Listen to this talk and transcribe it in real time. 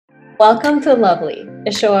Welcome to Lawvely,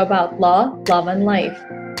 a show about law, love, and life.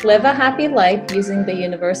 Live a happy life using the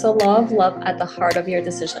universal law of love at the heart of your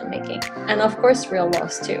decision making, and of course, real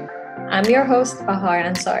laws too. I'm your host, Bahar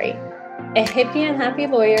Ansari, a hippie and happy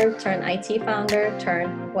lawyer turned IT founder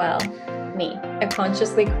turned, well, me, a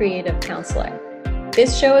consciously creative counselor.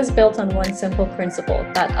 This show is built on one simple principle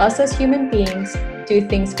that us as human beings do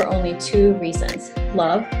things for only two reasons: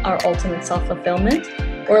 love, our ultimate self-fulfillment,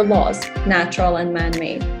 or laws, natural and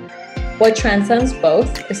man-made. What transcends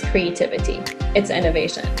both is creativity. It's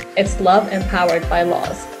innovation. It's love empowered by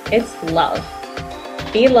laws. It's love.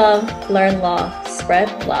 Be love, learn law,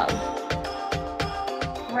 spread love.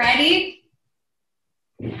 Ready?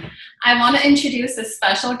 I want to introduce a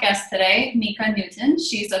special guest today, Mika Newton.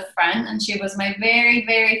 She's a friend and she was my very,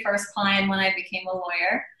 very first client when I became a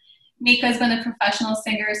lawyer. Mika has been a professional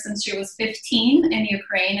singer since she was 15 in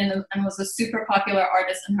Ukraine and was a super popular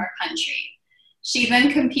artist in her country. She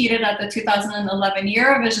then competed at the 2011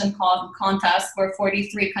 Eurovision Contest, where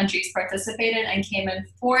 43 countries participated and came in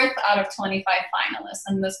 4th out of 25 finalists.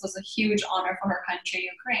 And this was a huge honor for her country,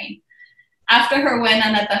 Ukraine. After her win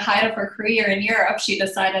and at the height of her career in Europe, she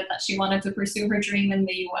decided that she wanted to pursue her dream in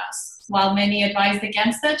the US. While many advised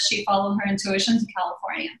against it, she followed her intuition to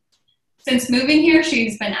California. Since moving here,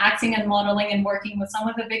 she's been acting and modeling and working with some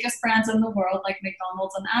of the biggest brands in the world like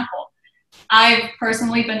McDonald's and Apple. I've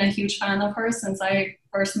personally been a huge fan of hers since I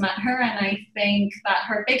first met her, and I think that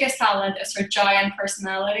her biggest talent is her giant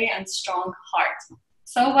personality and strong heart.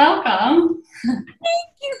 So welcome. Thank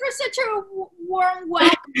you for such a warm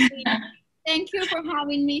welcome. Thank you for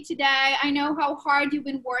having me today. I know how hard you've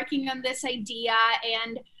been working on this idea,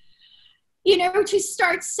 and you know, to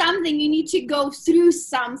start something, you need to go through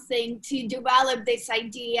something to develop this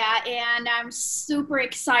idea, and I'm super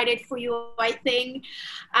excited for you. I think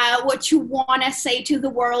what you want to say to the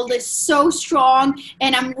world is so strong,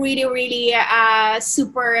 and I'm really, really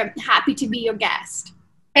super happy to be your guest.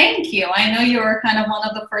 Thank you. I know you were kind of one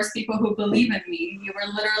of the first people who believe in me. You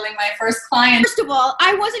were literally my first client. First of all,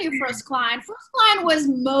 I wasn't your first client. First client was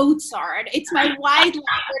Mozart. It's my white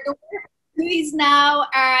Labrador. He's now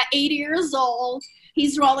 8 years old.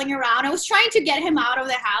 He's rolling around. I was trying to get him out of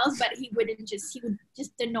the house, but he would just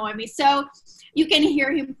annoy me. So you can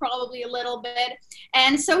hear him probably a little bit.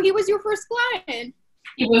 And so he was your first client.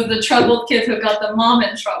 He was the troubled kid who got the mom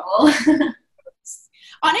in trouble.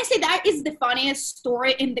 Honestly, that is the funniest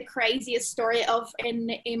story and the craziest story of an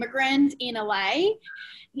immigrant in LA,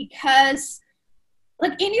 because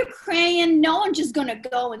like in Ukraine, no one's just gonna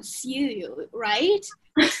go and sue you, right?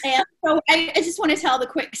 And so I just want to tell the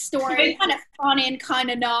quick story, kind of funny and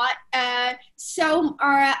kind of not. So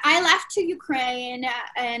I left to Ukraine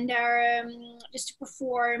and just to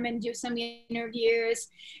perform and do some interviews.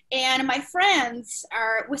 And my friends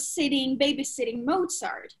was babysitting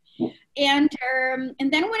Mozart. And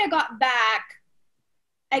then when I got back,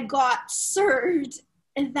 I got served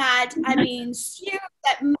that, sued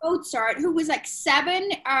that Mozart, who was like 7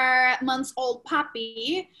 months old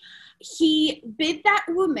puppy, he bit that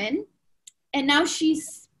woman, and now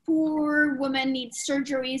she's poor woman, needs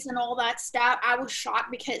surgeries and all that stuff. I was shocked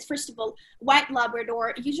because, first of all, white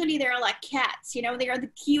Labrador, usually they're like cats, you know, they are the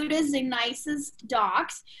cutest and nicest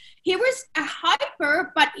dogs. He was a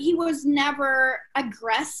hyper, but he was never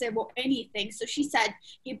aggressive or anything. So she said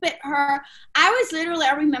he bit her.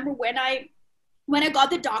 I remember when I got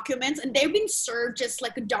the documents, and they've been served just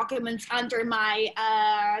like documents under my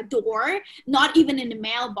door, not even in the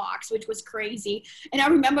mailbox, which was crazy. And I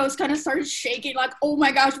remember I was kind of started shaking, like, oh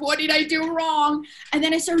my gosh, what did I do wrong? And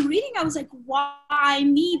then I started reading. I was like, why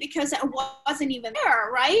me? Because I wasn't even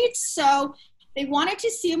there, right? So they wanted to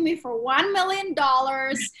sue me for $1 million.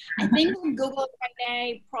 I think Google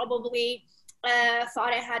probably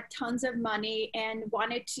thought I had tons of money and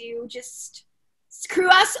wanted to just screw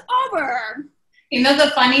us over. You know,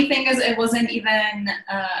 the funny thing is it wasn't even,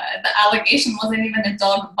 the allegation wasn't even a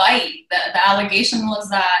dog bite. The allegation was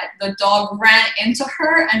that the dog ran into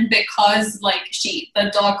her, and because like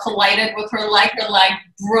the dog collided with her leg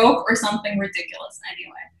broke or something ridiculous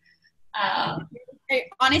anyway.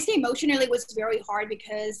 Honestly, emotionally, it was very hard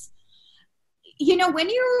because, you know, when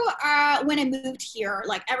I moved here,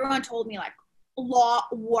 like everyone told me like law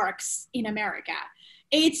works in America.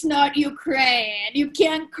 It's not Ukraine. You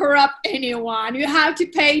can't corrupt anyone. You have to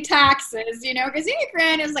pay taxes, you know, because in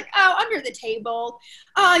Ukraine it's like, oh, under the table.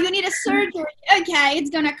 Oh, you need a surgery. Okay, it's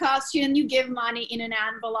going to cost you, and you give money in an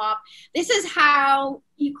envelope. This is how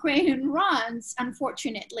Ukraine runs,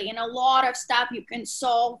 unfortunately. And a lot of stuff you can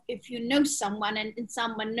solve if you know someone and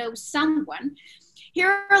someone knows someone.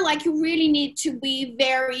 Here, like, you really need to be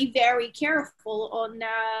very, very careful on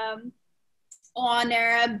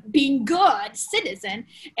on being good citizen.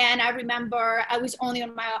 And I remember I was only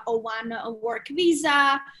on my O1 work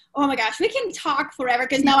visa. Oh my gosh, we can talk forever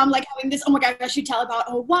because now I'm like having this, oh my gosh, I should tell about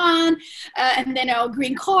O1 and then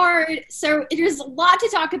green card. So there's a lot to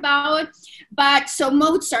talk about. But so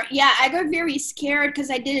Mozart, yeah, I got very scared because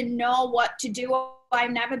I didn't know what to do.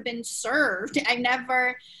 I've never been served. I've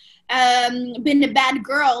never been a bad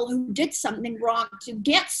girl who did something wrong to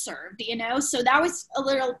get served, you know? So that was a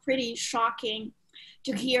little pretty shocking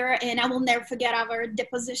to hear. And I will never forget our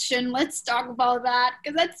deposition. Let's talk about that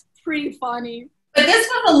because that's pretty funny. But this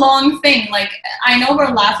was a long thing. Like, I know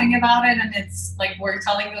we're laughing about it and it's like we're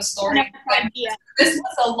telling the story. But this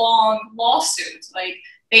was a long lawsuit. Like,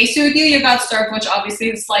 they sued you, you got served, which obviously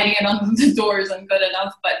is sliding it under the door isn't good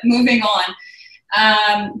enough. But moving on.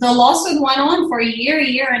 The lawsuit went on for a year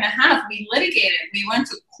and a half. We litigated. We went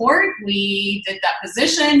to court. We did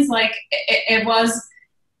depositions. Like, it was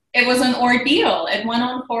an ordeal. It went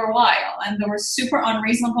on for a while, and they were super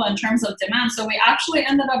unreasonable in terms of demand. So we actually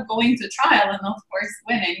ended up going to trial and, of course,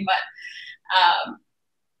 winning.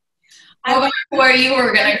 But what you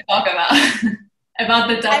were going to talk about about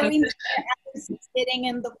the deposition? I was sitting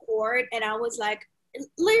in the court, and I was like,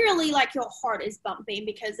 literally, like your heart is bumping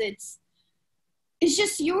because it's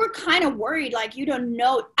just, you were kind of worried, like you don't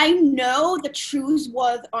know. I know the truth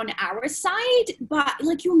was on our side, but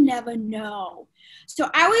like you never know. So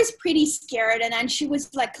I was pretty scared, and then she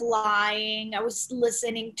was like lying. I was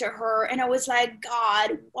listening to her, and I was like,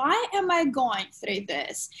 God, why am I going through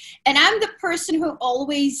this? And I'm the person who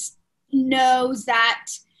always knows that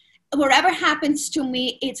whatever happens to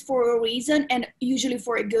me, it's for a reason, and usually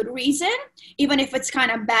for a good reason, even if it's kind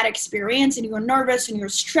of bad experience and you're nervous and you're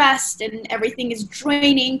stressed and everything is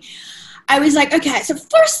draining. I was like, okay, so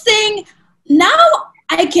first thing, now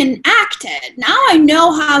I can act it. Now I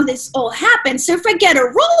know how this all happens. So if I get a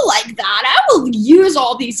role like that, I will use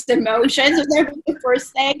all these emotions. So that was the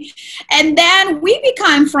first thing. And then we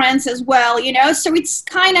become friends as well, you know, so it's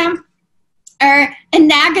kind of a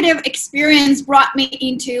negative experience brought me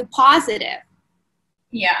into positive.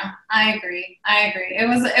 Yeah, I agree. It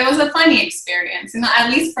was a funny experience. You know,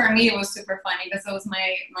 at least for me, it was super funny because it was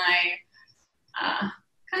my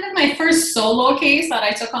kind of my first solo case that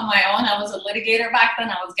I took on my own. I was a litigator back then.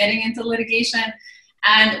 I was getting into litigation,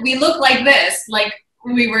 and we looked like this. Like,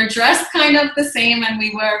 we were dressed kind of the same, and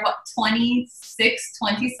we were 26,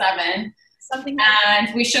 27. Something like that.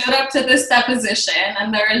 And we showed up to this deposition,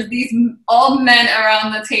 and there was these all men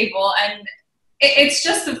around the table, and it's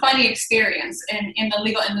just a funny experience in the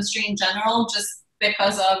legal industry in general, just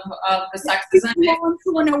because of the sexism. You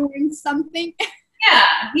want to win something.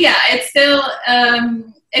 Yeah, it's still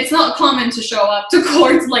it's not common to show up to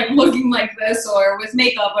court like looking like this or with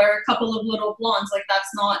makeup or a couple of little blondes. Like, that's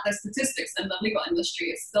not the statistics in the legal industry.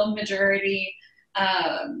 It's still majority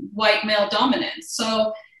white male dominant.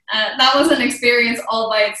 So that was an experience all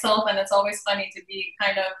by itself, and it's always funny to be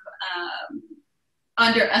kind of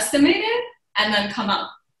underestimated and then come out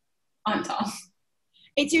on top.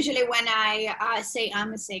 It's usually when I say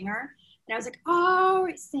I'm a singer. And I was like, oh,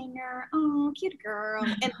 singer, oh, cute girl.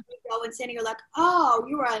 And then you go and sing, and you're like, oh,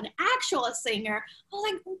 you're an actual singer. I was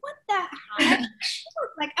like, what the heck?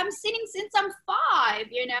 Like, I'm singing since I'm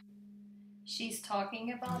 5, you know? She's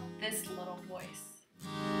talking about this little voice.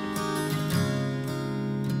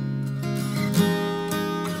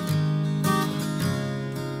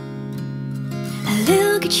 I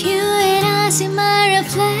look at you and I see my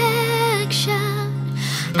reflection.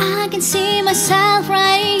 I can see myself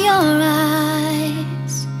right in your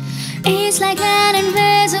eyes. It's like an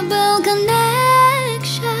invisible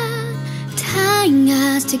connection tying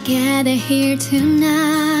us together here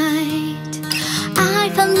tonight. I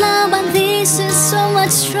found love, but this is so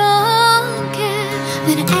much stronger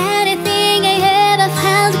than anything I ever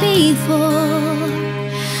felt before.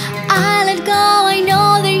 I let go, I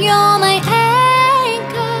know that you're my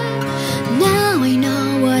anchor. Now I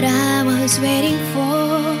know what I was waiting for.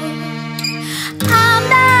 I'm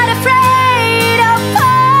not afraid of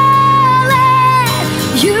falling.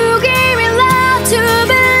 You gave me love to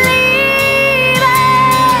believe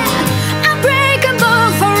it.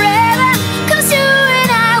 Unbreakable forever, 'cause you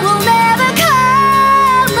and I will never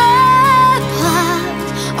come apart.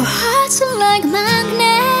 Our hearts are like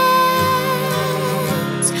magnets.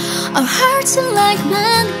 Our hearts are like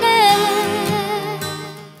magnets.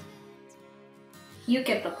 You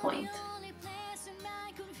get the point.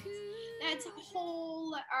 That's a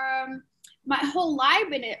whole my whole life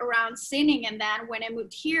been around singing. And then when I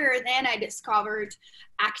moved here, then I discovered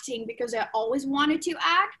acting because I always wanted to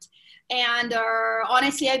act. And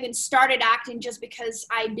honestly, I even started acting just because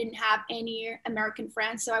I didn't have any American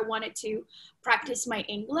friends. So I wanted to practice my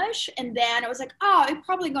English. And then I was like, oh, it's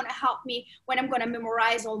probably going to help me when I'm going to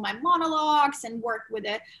memorize all my monologues and work with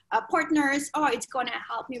the partners. Oh, it's going to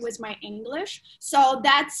help me with my English. So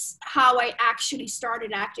that's how I actually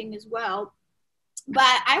started acting as well.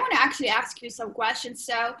 But I want to actually ask you some questions.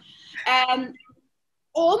 So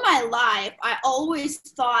all my life, I always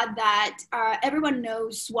thought that everyone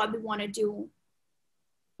knows what they want to do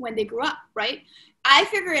when they grew up, right? I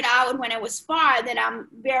figured it out when I was 5 that I'm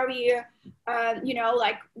very,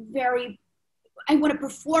 I want to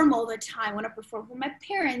perform all the time. I want to perform for my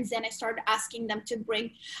parents. And I started asking them to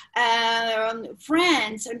bring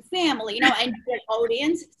friends and family, and the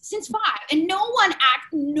audience since 5. And no one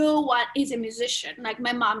is a musician. Like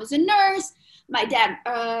my mom is a nurse. My dad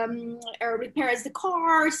repairs the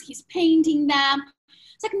cars. He's painting them.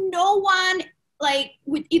 It's like no one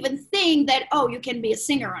would even think that, oh, you can be a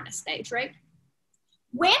singer on a stage, right?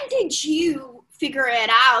 When did you figure it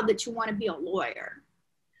out that you want to be a lawyer?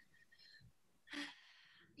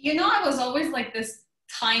 I was always like this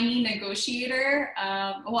tiny negotiator.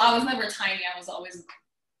 Well, I was never tiny. I was always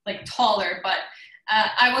like taller, but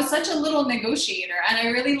I was such a little negotiator, and I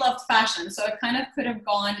really loved fashion. So it kind of could have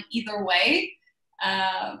gone either way.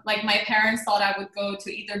 Like my parents thought I would go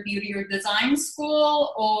to either beauty or design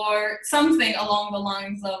school or something along the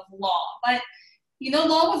lines of law. But,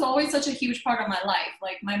 law was always such a huge part of my life.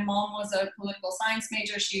 Like my mom was a political science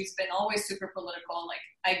major. She's been always super political. Like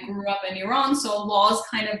I grew up in Iran, so laws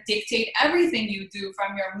kind of dictate everything you do,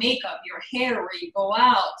 from your makeup, your hair, where you go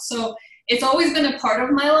out. So it's always been a part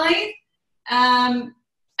of my life.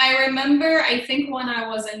 I remember, I think when I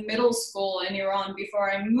was in middle school in Iran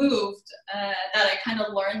before I moved, that I kind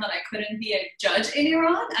of learned that I couldn't be a judge in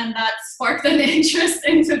Iran, and that sparked an interest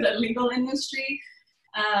into the legal industry.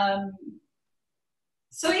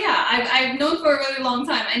 So yeah, I've known for a really long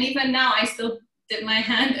time, and even now I still dip my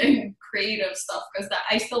hand in creative stuff because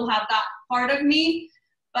I still have that part of me.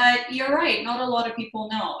 But you're right, not a lot of people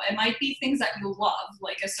know. It might be things that you love,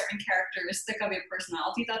 like a certain characteristic of your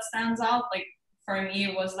personality that stands out, like for me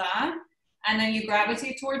it was that, and then you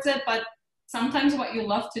gravitate towards it. But sometimes what you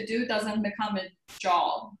love to do doesn't become a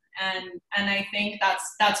job, and I think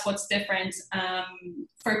that's what's different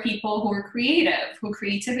for people who are creative, who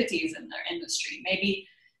creativity is in their industry.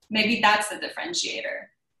 Maybe that's the differentiator.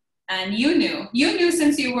 And you knew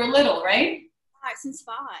since you were little, right? Since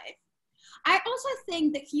 5. I also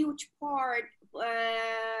think the huge part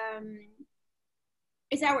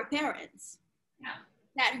is our parents. Yeah.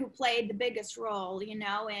 That who played the biggest role,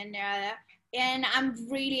 and I'm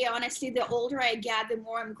really, honestly, the older I get, the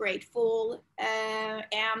more I'm grateful,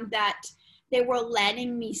 and that they were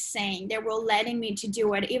letting me sing. They were letting me to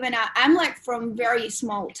do it. Even I'm like from very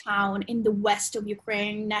small town in the west of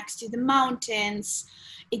Ukraine, next to the mountains.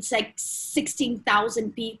 It's like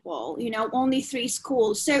 16,000 people, only 3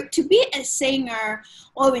 schools. So to be a singer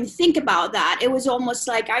or even think about that, it was almost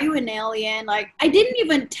like, are you an alien? Like I didn't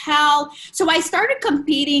even tell. So I started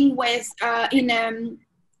competing with in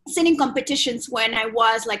singing competitions when I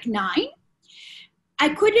was like 9. I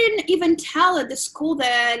couldn't even tell at the school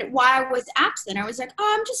that why I was absent. I was like,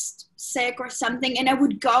 oh, I'm just sick or something. And I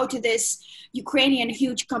would go to this Ukrainian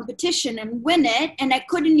huge competition and win it. And I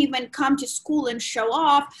couldn't even come to school and show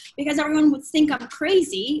off because everyone would think I'm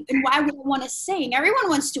crazy. And why would I want to sing? Everyone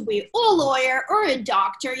wants to be a lawyer or a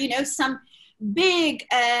doctor, some big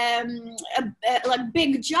like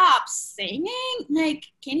big jobs. Singing, like,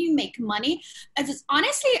 can you make money?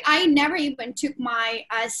 Honestly, I never even took my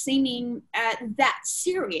singing that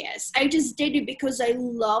serious. I just did it because I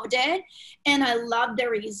loved it and I loved the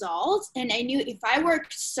results, and I knew if I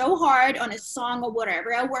worked so hard on a song or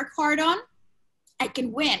whatever I work hard on, I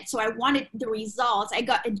can win. So I wanted the results. I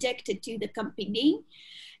got addicted to the competing.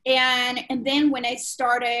 And then when I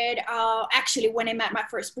started, actually when I met my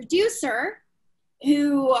first producer,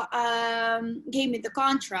 who gave me the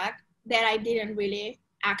contract that I didn't really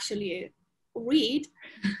actually read.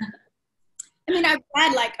 I mean, I've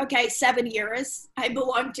read like, okay, 7 years, I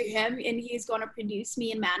belong to him and he's going to produce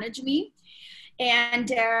me and manage me.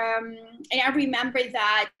 And I remember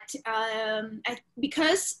that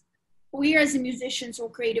because we as musicians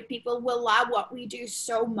or creative people will love what we do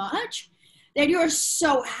so much that you're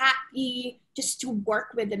so happy just to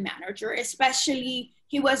work with the manager, especially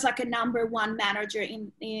he was like a #1 manager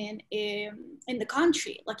in the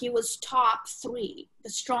country. Like he was top 3, the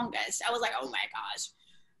strongest. I was like, oh my gosh,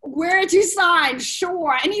 where to sign,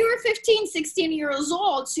 sure. And you're 15, 16 years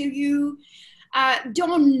old, so you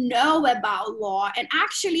don't know about law. And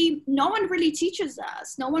actually, no one really teaches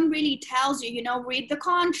us. No one really tells you, read the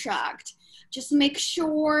contract. Just make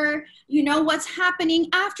sure you know what's happening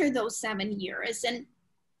after those 7 years. And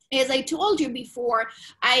as I told you before,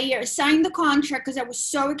 I signed the contract because I was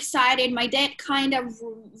so excited. My dad kind of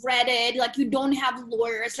read it, like, you don't have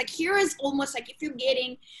lawyers. Like, here is almost like if you're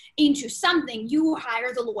getting into something, you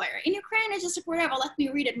hire the lawyer. In Ukraine, it's just like, whatever, let me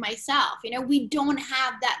read it myself. We don't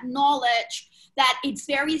have that knowledge that it's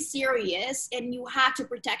very serious and you have to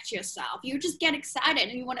protect yourself. You just get excited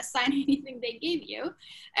and you want to sign anything they give you,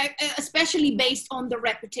 especially based on the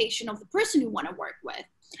reputation of the person you want to work with.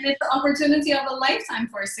 And it's the opportunity of a lifetime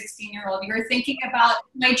for a 16-year-old. You're thinking about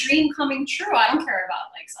my dream coming true. I don't care about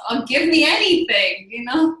I'll give me anything,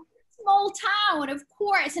 Small town, of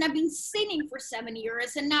course. And I've been singing for 7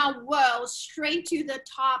 years, and now, whoa, straight to the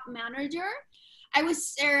top manager. I was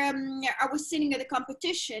sitting at the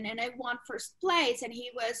competition and I won first place, and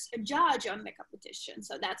he was a judge on the competition.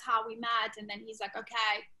 So that's how we met. And then he's like,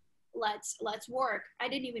 okay, let's work. I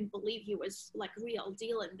didn't even believe he was like real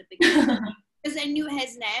deal in the beginning. Because I knew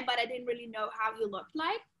his name, but I didn't really know how he looked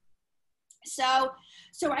like. So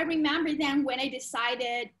I remember then when I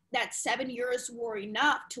decided that 7 years were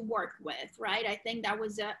enough to work with, right? I think that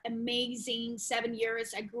was an amazing 7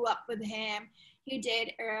 years. I grew up with him. He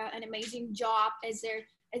did an amazing job as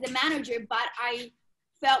a manager, but I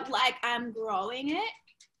felt like I'm growing it.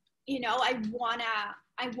 I wanna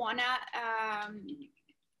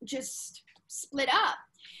just split up.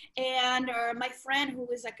 And my friend, who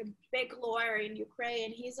was like a big lawyer in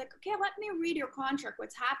Ukraine, he's like, okay, let me read your contract.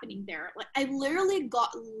 What's happening there? Like, I literally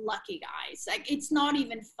got lucky, guys. Like, it's not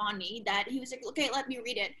even funny that he was like, okay, let me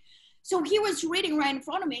read it. So he was reading right in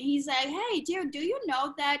front of me. He's like, hey, dude, do you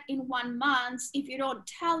know that in 1 month, if you don't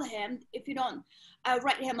tell him, if you don't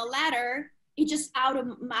write him a letter, it just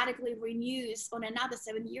automatically renews on another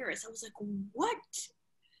 7 years. I was like, what?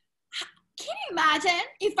 Can you imagine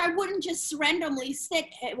if I wouldn't just randomly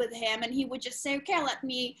stick with him and he would just say, okay, let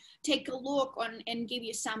me take a look and give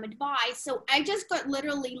you some advice. So I just got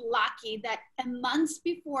literally lucky that a month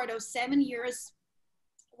before those 7 years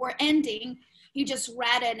were ending, he just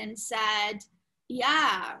read it and said,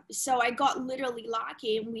 yeah. So I got literally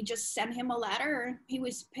lucky, and we just sent him a letter. He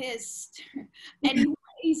was pissed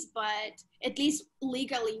anyways, but at least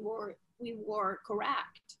legally we were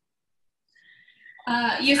correct.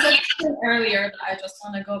 You said something earlier that I just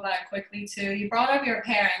want to go back quickly to. You brought up your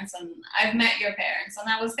parents, and I've met your parents, and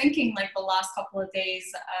I was thinking like the last couple of days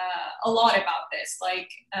a lot about this. Like,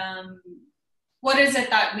 what is it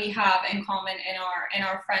that we have in common in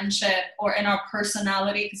our friendship or in our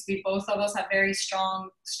personality? Because both of us have very strong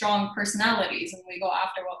personalities, and we go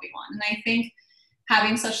after what we want. And I think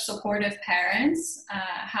having such supportive parents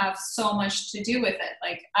have so much to do with it.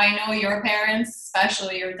 Like, I know your parents,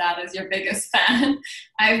 especially your dad, is your biggest fan.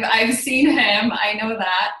 I've seen him. I know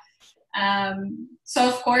that. So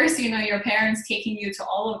of course, your parents taking you to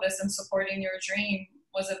all of this and supporting your dream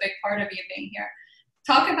was a big part of you being here.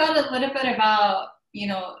 Talk about a little bit about,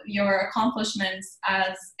 your accomplishments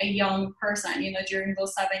as a young person. During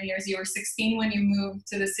those 7 years, you were 16 when you moved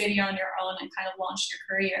to the city on your own and kind of launched your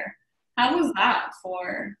career. How was that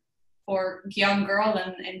for a young girl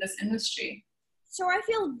in this industry? So I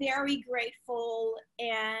feel very grateful,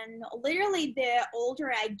 and literally the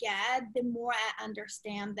older I get, the more I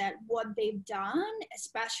understand that what they've done,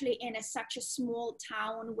 especially in such a small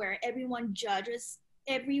town where everyone judges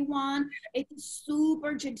everyone. It's a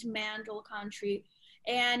super judgmental country,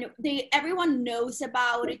 and everyone knows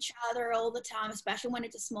about each other all the time, especially when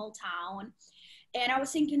it's a small town. And I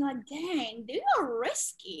was thinking, like, dang, they are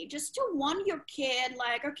risky just to want your kid,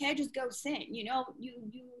 like, okay, just go sing, you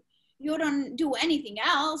don't do anything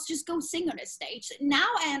else, just go sing on a stage. Now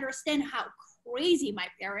I understand how crazy my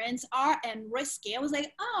parents are and risky. I was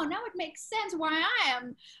like, oh, now it makes sense why I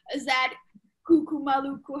am that cuckoo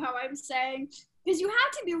maluku, how I'm saying. Because you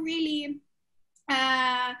have to be really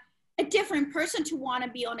a different person to want to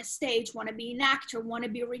be on a stage, want to be an actor, want to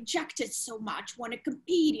be rejected so much, want to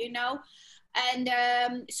compete, And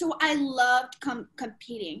so I loved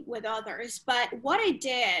competing with others. But what I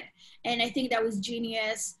did, and I think that was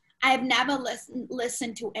genius, I've never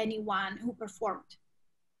listened to anyone who performed.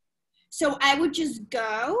 So I would just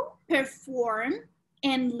go, perform,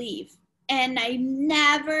 and leave. And I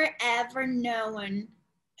never, ever known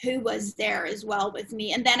who was there as well with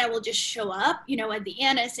me. And then I will just show up, at the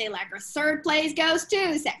end and say, like, our third place goes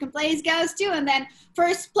to, second place goes to, and then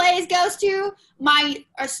first place goes to my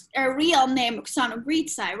real name, Oksana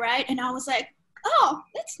Gritsai, right? And I was like, oh,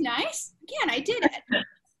 that's nice. Again, I did it.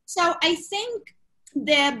 So I think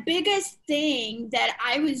the biggest thing that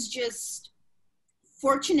I was just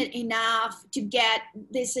fortunate enough to get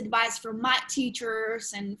this advice from my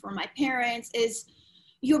teachers and from my parents is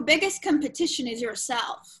your biggest competition is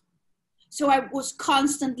yourself. So I was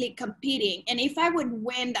constantly competing. And if I would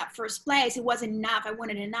win that first place, it wasn't enough. I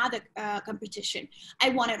wanted another competition.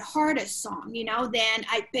 I wanted hardest song, you know, then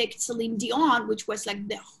I picked Celine Dion, which was like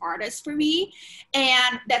the hardest for me.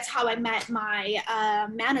 And that's how I met my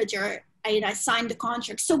manager. I signed the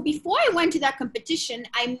contract. So before I went to that competition,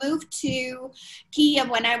 I moved to Kiev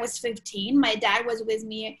when I was 15. My dad was with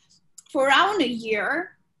me for around a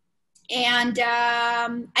year. And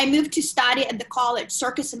I moved to study at the college,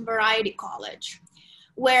 Circus and Variety College,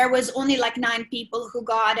 where it was only like 9 people who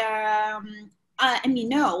got,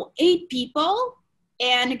 8 people,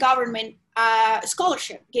 and the government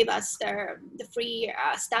scholarship gave us the free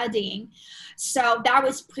studying. So that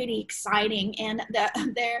was pretty exciting. And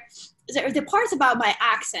the parts about my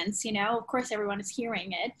accents, you know, of course everyone is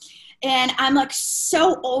hearing it. And I'm like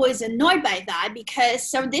so always annoyed by that because,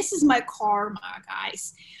 so this is my karma,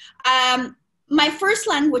 guys. My first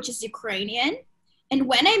language is Ukrainian. And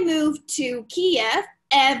when I moved to Kiev,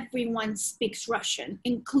 everyone speaks Russian,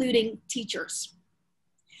 including teachers.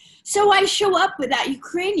 So I show up with that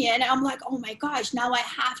Ukrainian and I'm like, oh my gosh, now I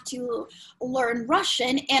have to learn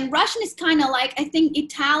Russian. And Russian is kind of like, I think,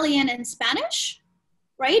 Italian and Spanish,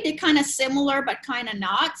 right? They're kind of similar, but kind of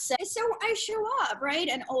not. So I show up, right?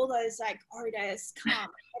 And all those like artists come,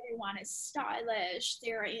 everyone is stylish.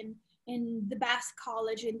 They're in the best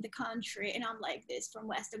college in the country. And I'm like this from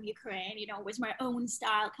west of Ukraine, you know, with my own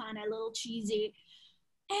style, kind of a little cheesy.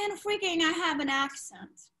 And freaking, I have an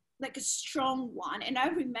accent, like a strong one. And I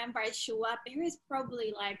remember I show up, there is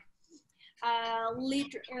probably like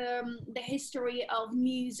the history of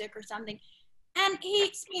music or something. And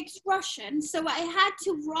he speaks Russian. So I had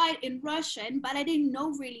to write in Russian, but I didn't know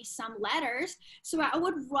really some letters. So I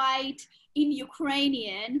would write in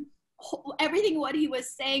Ukrainian, everything what he was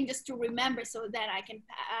saying just to remember so that I can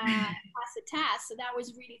pass the test. So that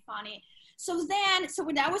was really funny. So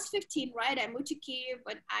when I was 15, right, I moved to Kiev,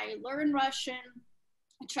 but I learned Russian.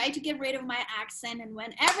 I tried to get rid of my accent, and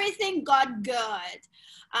when everything got good,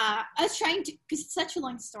 I was trying to, because it's such a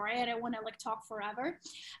long story, I don't want to like talk forever.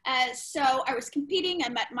 So I was competing, I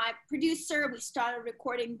met my producer, we started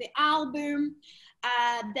recording the album.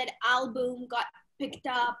 That album got picked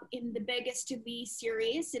up in the biggest TV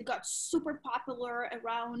series. It got super popular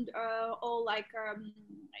around all like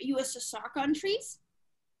USSR countries.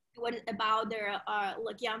 It was about their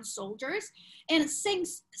like young soldiers, and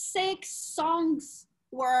 6 songs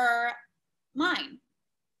were mine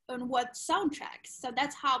on what soundtracks. So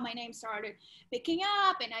that's how my name started picking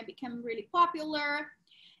up, and I became really popular.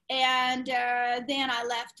 And then I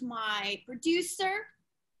left my producer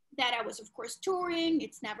that I was of course touring.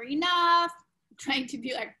 It's never enough. I'm trying to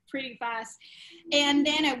be like pretty fast. And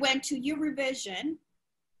then I went to Eurovision.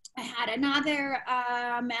 I had another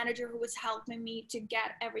manager who was helping me to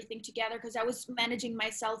get everything together because I was managing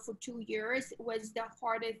myself for 2 years. It was the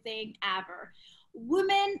hardest thing ever.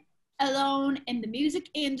 Women alone in the music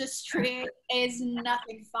industry is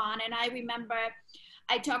nothing fun. And I remember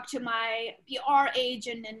I talked to my PR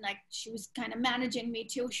agent, and like she was kind of managing me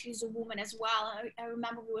too. She's a woman as well. I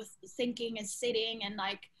remember we were thinking and sitting and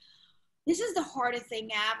like, this is the hardest thing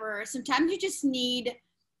ever. Sometimes you just need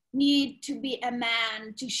to be a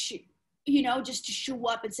man to just to show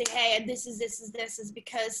up and say, hey, this is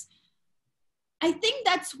because I think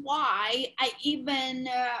that's why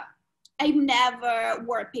I never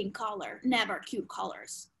wore pink color, never cute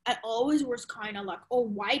colors. I always was kind of like, or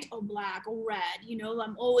white or black or red, you know,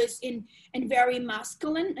 I'm always in very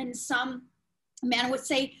masculine. And some men would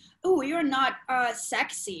say, oh, you're not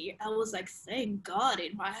sexy. I was like, thank God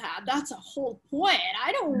in my head. That's a whole point.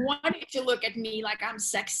 I don't want you to look at me like I'm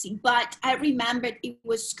sexy. But I remembered it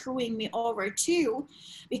was screwing me over too,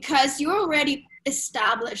 because you're already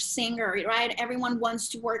established singer, right? Everyone wants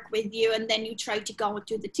to work with you. And then you try to go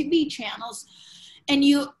to the TV channels and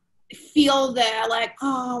you feel there like,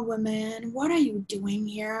 oh, women, what are you doing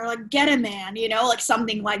here? Like, get a man, you know, like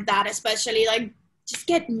something like that, especially like, just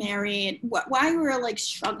get married. Why we're like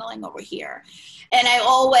struggling over here? And I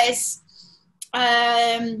always,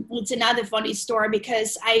 it's another funny story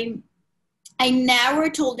because I never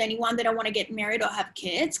told anyone that I want to get married or have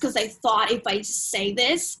kids because I thought if I say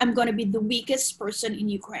this, I'm going to be the weakest person in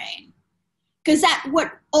Ukraine. Because that's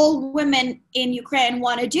what all women in Ukraine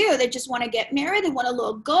want to do. They just want to get married. They want to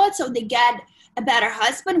look good. So they get a better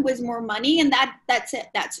husband with more money. And that's it.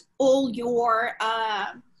 That's all your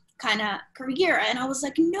kind of career. And I was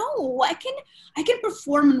like, no, I can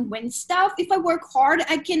perform and win stuff. If I work hard,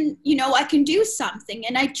 I can, I can do something.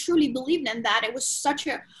 And I truly believed in that. It was such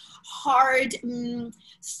a hard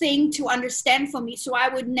thing to understand for me. So I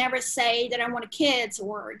would never say that I wanted kids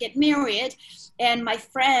or get married. And my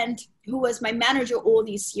friend, who was my manager all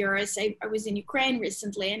these years, I was in Ukraine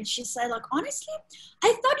recently, and she said, like, honestly,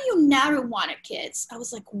 I thought you never wanted kids. I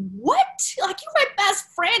was like, what? Like, you're my best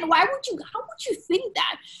friend. How would you think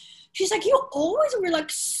that? She's like, you always were like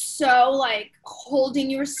so like holding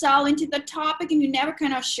yourself into the topic, and you never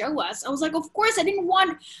kind of show us. I was like, of course, I didn't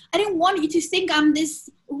want you to think I'm this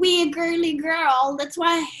weird girly girl. That's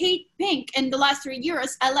why I hate pink. And the last 3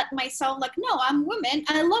 years, I let myself like, no, I'm woman.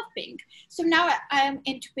 I love pink. So now I'm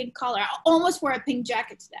into pink color. I almost wore a pink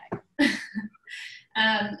jacket today.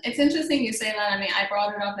 It's interesting you say that. I mean, I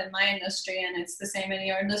brought it up in my industry, and it's the same in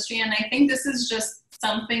your industry. And I think this is just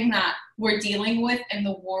something that we're dealing with in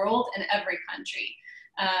the world, in every country.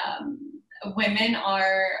 Women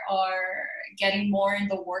are getting more in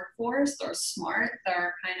the workforce. They're smart.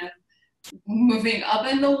 They're kind of moving up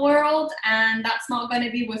in the world, and that's not going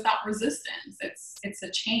to be without resistance. It's a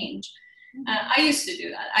change. I used to do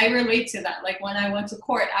that. I relate to that. Like when I went to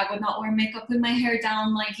court, I would not wear makeup with my hair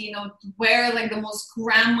down, like, wear like the most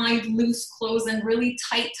grandma loose clothes and really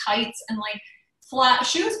tight tights and like flat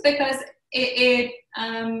shoes, because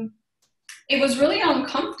it was really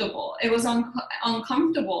uncomfortable. It was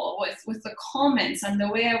uncomfortable with the comments and the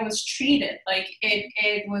way I was treated. Like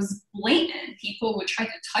it was blatant. People would try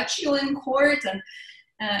to touch you in court, and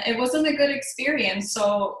it wasn't a good experience.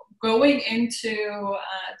 So going into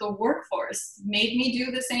the workforce made me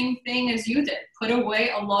do the same thing as you did. Put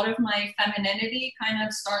away a lot of my femininity, kind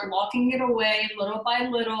of start locking it away little by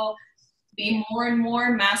little, be more and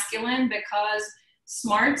more masculine, because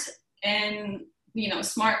smart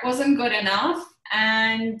wasn't good enough,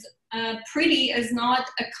 and pretty is not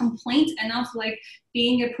a complaint enough. Like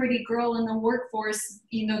being a pretty girl in the workforce,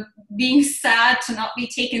 being sad to not be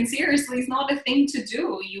taken seriously is not a thing to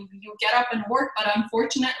do. You get up and work, but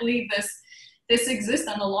unfortunately this exists,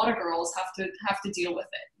 and a lot of girls have to deal with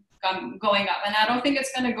it going up. And I don't think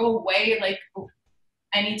it's going to go away like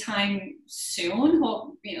anytime soon,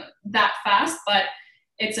 that fast, but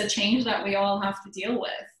it's a change that we all have to deal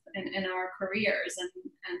with in our careers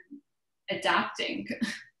and adapting.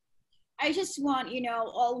 I just want,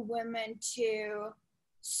 all women to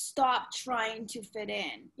stop trying to fit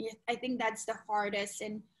in. I think that's the hardest.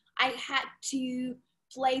 And I had to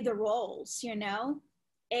play the roles, And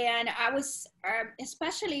I was,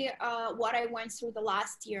 especially what I went through the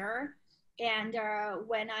last year. And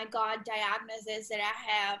when I got diagnosis that I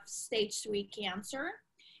have stage 3 cancer,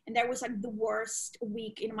 and that was like the worst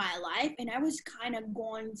week in my life. And I was kind of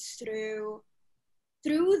going through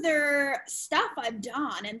the stuff I've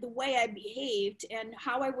done and the way I behaved and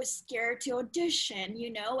how I was scared to audition,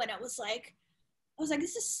 and I was like,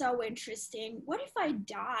 this is so interesting. What if I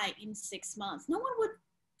die in 6 months? No one would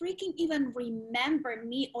freaking even remember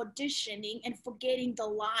me auditioning and forgetting the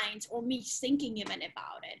lines, or me thinking even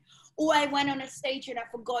about it. Or I went on a stage and I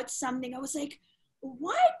forgot something. I was like,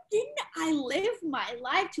 why didn't I live my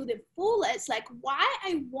life to the fullest? Like, why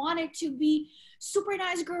I wanted to be super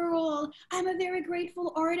nice girl. I'm a very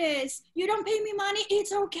grateful artist. You don't pay me money,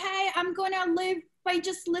 it's okay. I'm gonna live by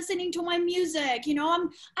just listening to my music. I'm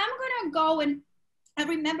gonna go. And I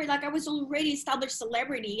remember, like, I was already established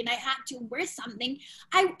celebrity and I had to wear something.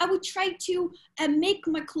 I would try to make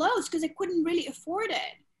my clothes because I couldn't really afford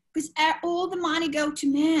it. Because all the money go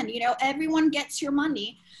to men, everyone gets your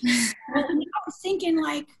money. So I was thinking,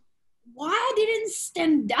 like, why I didn't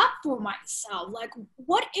stand up for myself? Like,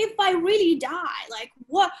 what if I really die? Like,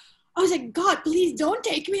 what? I was like, God, please don't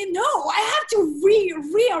take me. No, I have to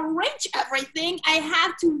rearrange everything. I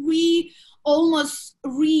have to almost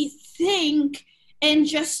rethink, and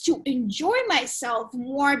just to enjoy myself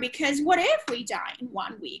more, because what if we die in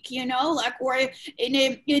 1 week, like, or in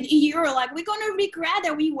a year, like, we're going to regret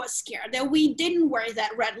that we were scared, that we didn't wear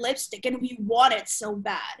that red lipstick and we want it so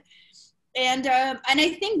bad. And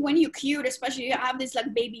I think when you're cute, especially you have this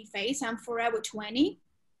like baby face, I'm forever 20.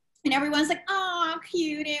 And everyone's like, oh,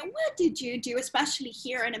 cutie, what did you do? Especially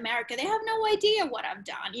here in America, they have no idea what I've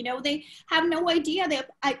done. They have no idea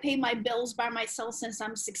that I pay my bills by myself since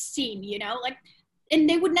I'm 16, like, and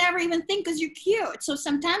they would never even think because you're cute. So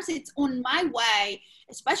sometimes it's on my way,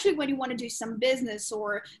 especially when you want to do some business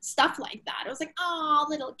or stuff like that. I was like, oh,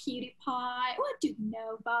 little cutie pie, what do you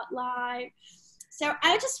know about life? So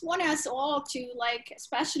I just want us all to, like,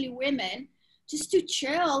 especially women, just to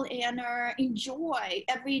chill and enjoy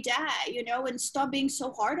every day, and stop being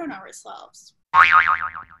so hard on ourselves.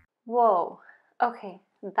 Whoa. Okay,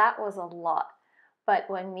 that was a lot. But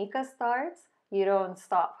when Mika starts, you don't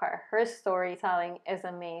stop her. Her storytelling is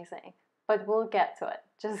amazing. But we'll get to it.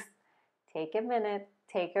 Just take a minute,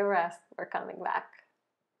 take a rest. We're coming back.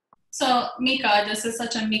 So, Mika, this is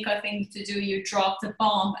such a Mika thing to do. You dropped a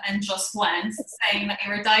bomb and just went, saying that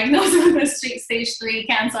you were diagnosed with a stage 3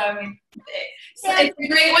 cancer. I mean, it's a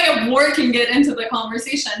great way of working it into the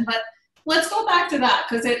conversation. But let's go back to that,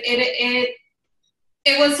 because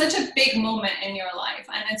it was such a big moment in your life,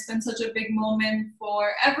 and it's been such a big moment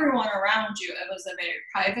for everyone around you. It was a very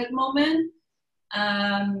private moment,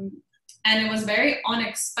 and it was very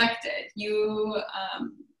unexpected.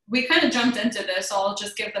 We kind of jumped into this, so I'll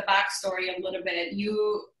just give the backstory a little bit.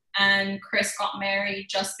 You and Chris got married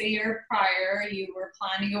just the year prior. You were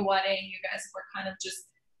planning a wedding. You guys were kind of just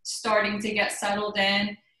starting to get settled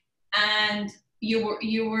in, and you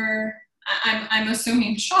were I'm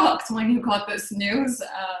assuming shocked when you got this news.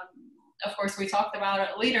 Of course, we talked about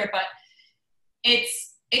it later, but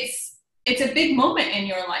it's a big moment in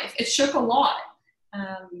your life. It shook a lot.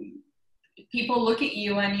 People look at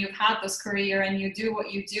you and you've had this career and you do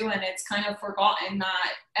what you do, and it's kind of forgotten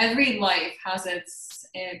that every life has its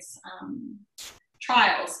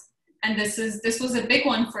trials. And this was a big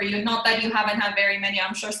one for you. Not that you haven't had very many.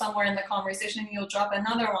 I'm sure somewhere in the conversation you'll drop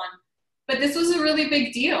another one. But this was a really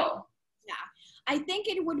big deal. Yeah, I think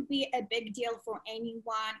it would be a big deal for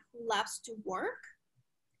anyone who loves to work,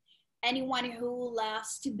 anyone who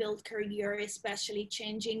loves to build career, especially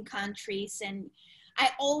changing countries. And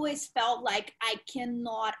I always felt like I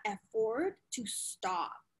cannot afford to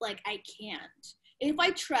stop. Like, I can't. If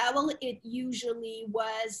I travel, it usually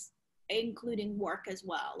was including work as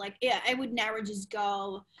well. Like, yeah, I would never just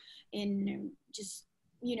go in just,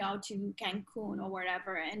 to Cancun or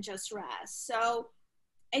whatever and just rest. So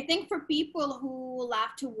I think for people who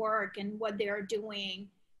love to work and what they're doing,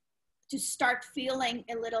 to start feeling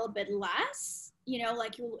a little bit less,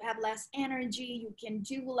 like you have less energy, you can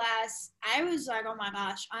do less. I was like, oh my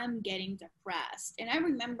gosh, I'm getting depressed. And I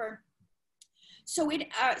remember, so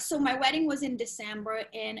my wedding was in December,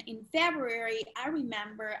 and in February, I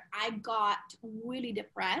remember I got really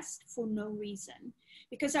depressed for no reason,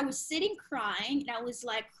 because I was sitting crying and I was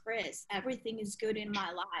like, Chris, everything is good in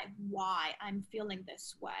my life. Why I'm feeling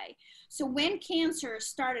this way? So when cancer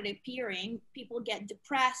started appearing, people get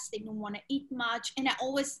depressed. They don't want to eat much. And I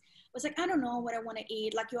always was like, I don't know what I want to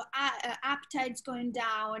eat. Like, your appetite's going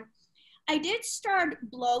down. I did start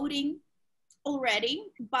bloating already,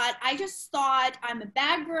 but I just thought, I'm a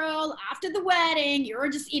bad girl. After the wedding, you're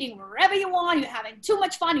just eating wherever you want. You're having too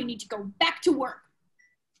much fun. You need to go back to work.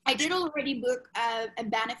 I did already book a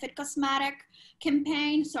benefit cosmetic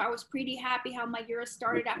campaign, so I was pretty happy how my year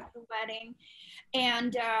started after the wedding.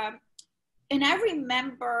 And I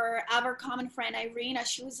remember our common friend, Irina,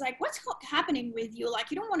 she was like, what's happening with you? Like,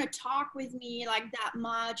 you don't want to talk with me like that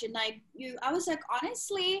much. And I was like,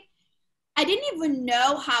 honestly, I didn't even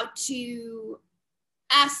know how to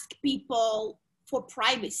ask people for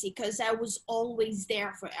privacy, because I was always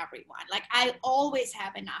there for everyone. Like, I always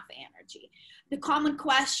have enough energy. The common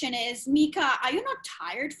question is, Mika, are you not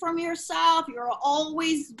tired from yourself? You're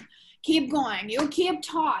always keep going. You keep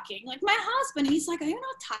talking. Like, my husband, he's like, are you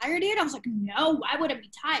not tired yet? I was like, no, why would I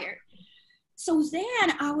be tired? So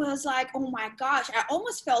then I was like, oh my gosh, I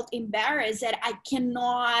almost felt embarrassed that I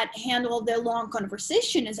cannot handle the long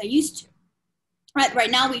conversation as I used to.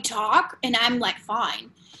 Right now we talk and I'm like,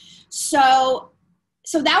 fine. So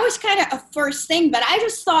that was kind of a first thing, but I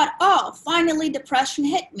just thought, oh, finally depression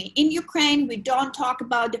hit me. In Ukraine, we don't talk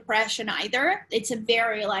about depression either. It's a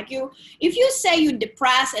very if you say you're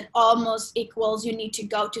depressed, it almost equals you need to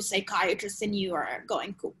go to psychiatrist and you are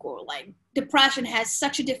going cuckoo. Like, depression has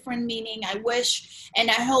such a different meaning. I wish, and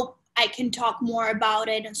I hope I can talk more about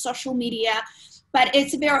it on social media, but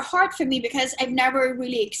it's very hard for me because I've never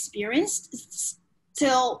really experienced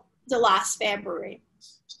till the last February.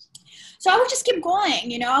 So I would just keep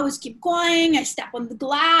going, I would keep going. I step on the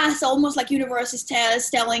glass, almost like universe is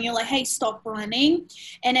telling you, like, hey, stop running.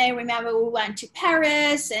 And I remember we went to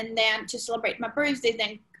Paris and then to celebrate my birthday,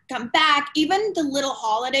 then come back. Even the little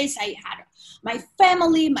holidays, I had my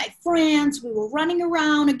family, my friends, we were running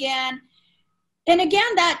around again. And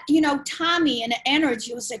again, that, Tommy and the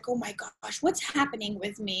energy was like, oh my gosh, what's happening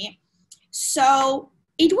with me? So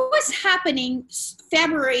it was happening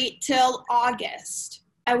February till August.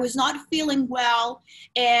 I was not feeling well,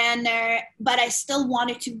 but I still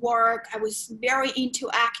wanted to work. I was very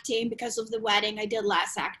into acting because of the wedding. I did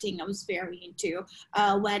less acting. I was very into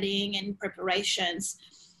wedding and preparations.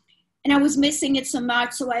 And I was missing it so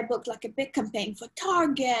much, so I booked like a big campaign for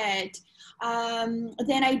Target.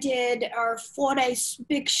 Then I did our 4-day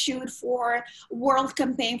big shoot for world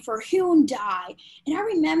campaign for Hyundai. And I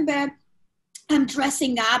remember I'm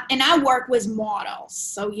dressing up, and I work with models,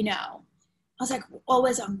 so you know. I was like,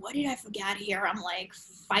 always on, what did I forget here? I'm like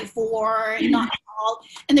 5'4", not tall,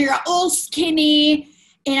 and they're all skinny.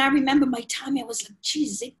 And I remember my tummy, I was like,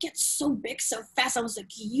 Jesus, it gets so big so fast. I was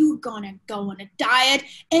like, you're gonna go on a diet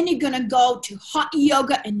and you're gonna go to hot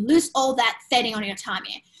yoga and lose all that fatting on your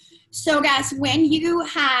tummy. So guys, when you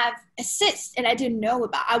have a cyst, and I didn't know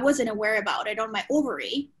about, I wasn't aware about it on my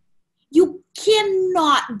ovary, you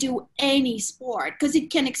cannot do any sport because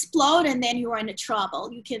it can explode and then you're in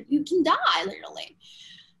trouble. You can die literally.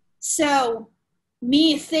 So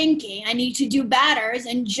me thinking I need to do better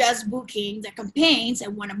than just booking the campaigns, I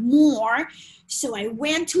wanted more. So I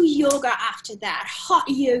went to yoga after that, hot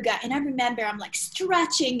yoga. And I remember I'm like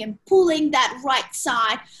stretching and pulling that right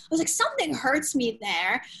side. I was like, something hurts me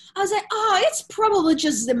there. I was like, oh, it's probably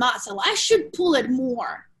just the muscle. I should pull it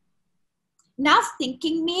more. Now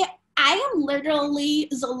thinking me, I am literally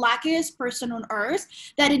the luckiest person on earth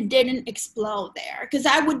that it didn't explode there, because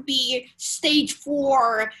I would be stage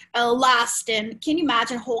 4 last, and can you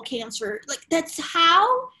imagine whole cancer? Like, that's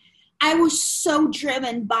how I was so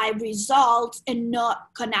driven by results and not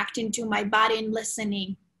connecting to my body and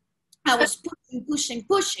listening. I was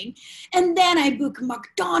pushing. And then I booked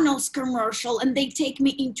McDonald's commercial and they take me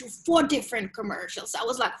into 4 different commercials. I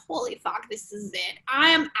was like, holy fuck, this is it. I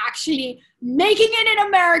am actually making it in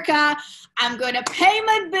America. I'm going to pay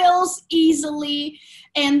my bills easily.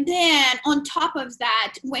 And then on top of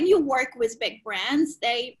that, when you work with big brands,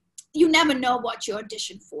 you never know what you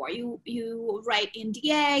audition for. You write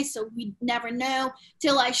NDA, so we never know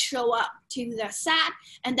till I show up to the set,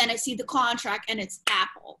 and then I see the contract and it's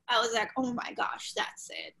Apple. I was like, oh my gosh, that's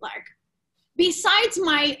it. Like, besides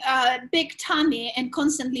my big tummy and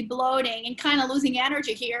constantly bloating and kind of losing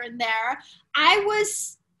energy here and there, I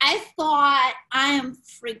thought I am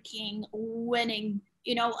freaking winning.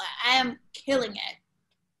 You know, I am killing it.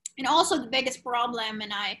 And also the biggest problem,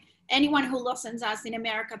 and anyone who listens us in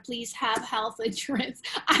America, please have health insurance.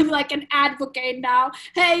 I'm like an advocate now.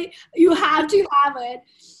 Hey, you have to have it.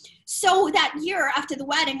 So that year after the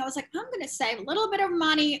wedding, I was like, I'm going to save a little bit of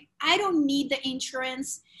money. I don't need the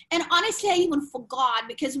insurance. And honestly, I even forgot,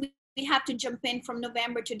 because we have to jump in from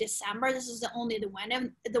November to December. This is the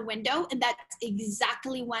window. And that's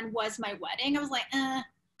exactly when was my wedding. I was like,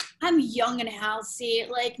 I'm young and healthy.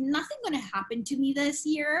 Like, nothing going to happen to me this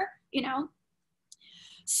year, you know?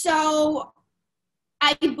 So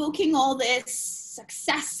I'm booking all this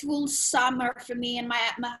successful summer for me, and my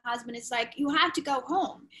husband is like, you have to go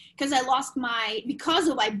home, because I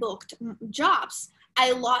booked jobs,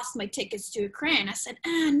 I lost my tickets to Ukraine. I said,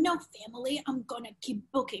 no, family, I'm gonna keep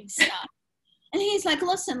booking stuff. And he's like,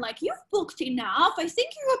 listen, like, you've booked enough. I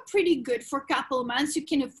think you're pretty good for a couple of months. You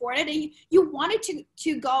can afford it. And you wanted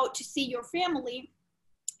to go to see your family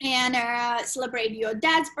and celebrate your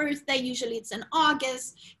dad's birthday. Usually it's in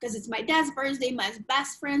August, because it's my dad's birthday, my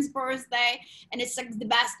best friend's birthday, and it's like the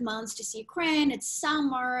best months to see Ukraine. It's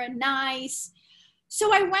summer, nice.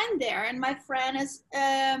 So I went there, and my friend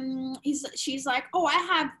she's like, oh, I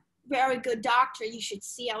have very good doctor you should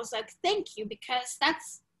see. I was like, thank you, because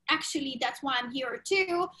that's why I'm here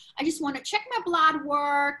too. I just want to check my blood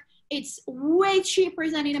work. It's way cheaper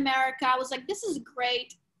than in America. I was like, this is a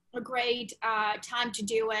great time to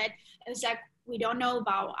do it. It was like, we don't know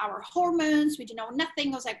about our hormones. We don't know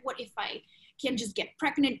nothing. I was like, what if I can just get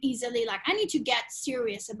pregnant easily? Like, I need to get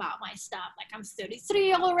serious about my stuff. Like, I'm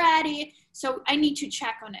 33 already, so I need to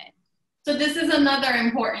check on it. So this is another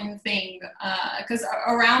important thing, because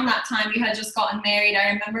around that time you had just gotten married. I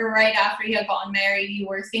remember right after you had gotten married, you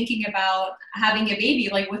were thinking about having a baby,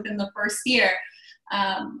 like within the first year.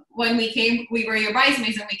 When we were your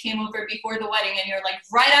bridesmaids, and we came over before the wedding, and you're like,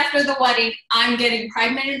 right after the wedding, I'm getting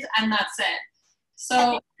pregnant, and that's it.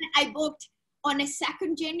 So I booked on the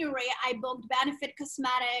 2nd January, I booked Benefit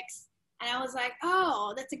Cosmetics, and I was like,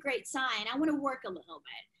 oh, that's a great sign. I want to work a little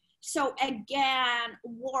bit. So again,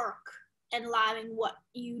 work and loving what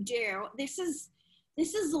you do. This is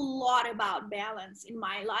a lot about balance in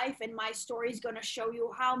my life, and my story is going to show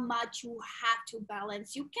you how much you have to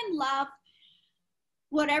balance. You can love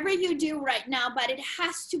whatever you do right now, but it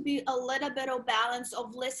has to be a little bit of balance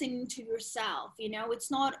of listening to yourself. You know,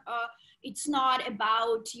 it's not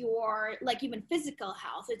about your, like, even physical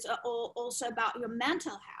health. It's also about your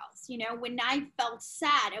mental health. You know, when I felt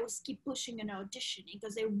sad, I was keep pushing and auditioning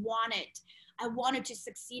because I wanted to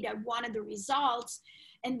succeed. I wanted the results.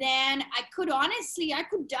 And then I could die.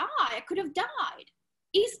 I could have died.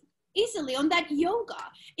 easily on that yoga.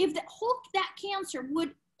 If that cancer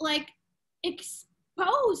would like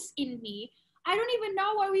expose in me, I don't even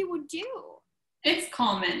know what we would do. It's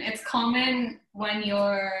common. It's common when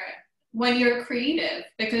you're creative,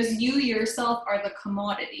 because you yourself are the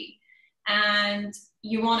commodity, and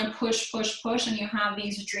you want to push, and you have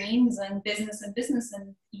these dreams and business,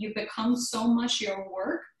 and you become so much your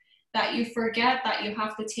work that you forget that you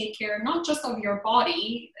have to take care not just of your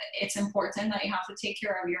body. It's important that you have to take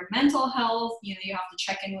care of your mental health. You know, you have to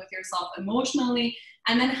check in with yourself emotionally,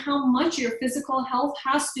 and then how much your physical health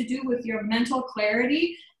has to do with your mental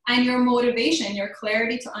clarity and your motivation, your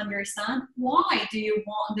clarity to understand why do you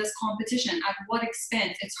want this competition, at what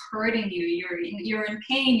expense, it's hurting you, you're in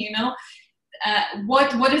pain, you know.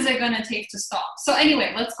 What is it going to take to stop? So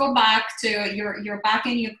anyway, let's go back to you're back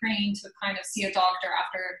in Ukraine to kind of see a doctor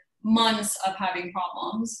after months of having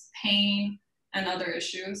problems, pain, and other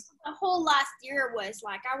issues. The whole last year was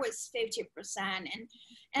like I was 50%,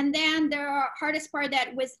 and then the hardest part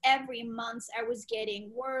that was every month I was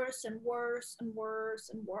getting worse and worse and worse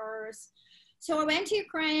and worse. So I went to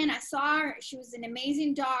Ukraine, I saw her, she was an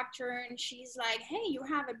amazing doctor, and she's like, hey, you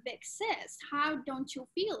have a big cyst. How don't you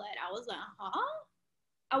feel it? I was like, huh?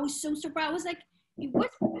 I was so surprised. I was like, it was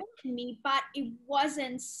hurting me, but it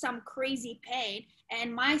wasn't some crazy pain.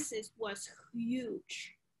 And my cyst was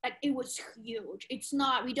huge. Like, it was huge. It's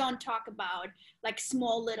not, we don't talk about like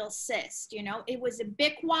small little cyst, you know, it was a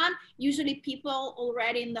big one. Usually people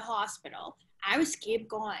already in the hospital. I was keep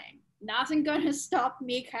going. Nothing gonna stop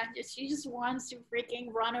Mika. She just wants to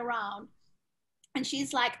freaking run around. And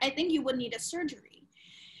she's like, I think you would need a surgery.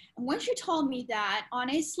 And when she told me that,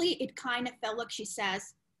 honestly, it kind of felt like she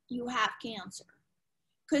says, you have cancer.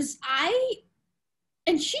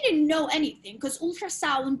 And she didn't know anything, because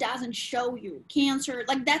ultrasound doesn't show you cancer.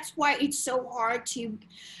 Like, that's why it's so hard to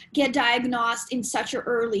get diagnosed in such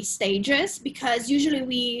early stages, because usually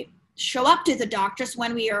we show up to the doctors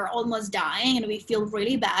when we are almost dying and we feel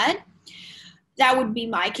really bad. That would be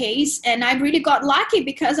my case. And I really got lucky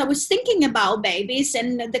because I was thinking about babies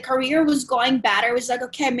and the career was going better. I was like,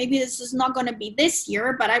 okay, maybe this is not going to be this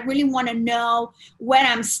year, but I really want to know where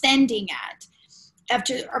I'm standing at.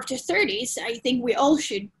 After 30s, I think we all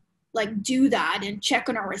should like do that and check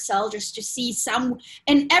on ourselves just to see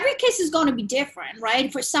and every case is going to be different, right?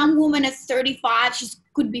 For some women at 35, she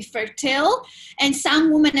could be fertile, and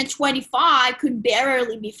some women at 25 could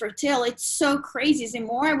barely be fertile. It's so crazy. The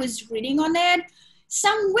more I was reading on it,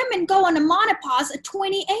 some women go on a menopause at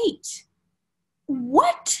 28.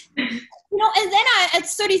 What? You know, and then at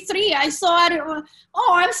 33, I saw it,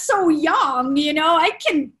 oh, I'm so young, you know, I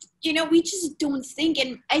can, you know, we just don't think,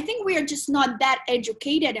 and I think we are just not that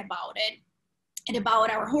educated about it and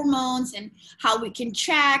about our hormones and how we can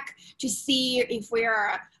check to see if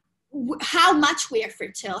how much we are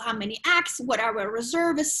fertile, how many eggs, what our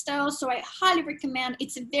reserve is still. So I highly recommend.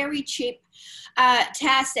 It's a very cheap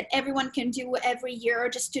test that everyone can do every year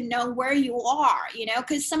just to know where you are, you know,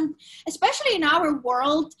 because especially in our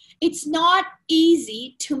world, it's not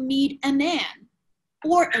easy to meet a man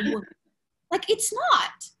or a woman. Like, it's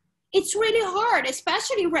not. It's really hard,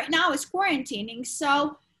 especially right now it's quarantining.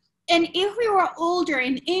 So, and if you are older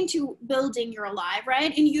and into building your life,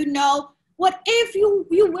 right, and you know, what if you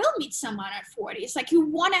will meet someone at 40? It's like you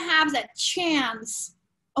want to have that chance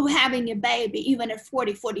of having a baby, even at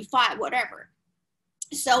 40, 45, whatever.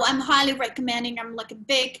 So I'm highly recommending. I'm like a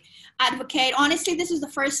big advocate. Honestly, this is the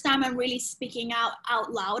first time I'm really speaking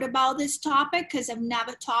out loud about this topic, because I've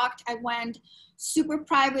never talked. I went super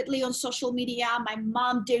privately on social media. My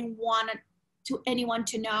mom didn't want anyone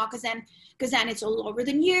to know, because then it's all over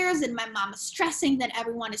the news, and my mom is stressing that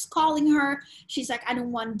everyone is calling her. She's like, I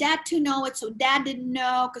don't want dad to know it. So dad didn't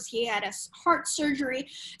know because he had a heart surgery.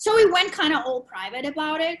 So we went kind of all private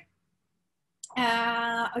about it.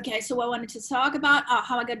 Okay, so I wanted to talk about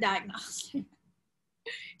how I got diagnosed.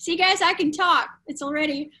 See, guys, I can talk.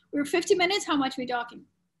 We're 50 minutes. How much are we talking?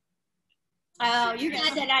 You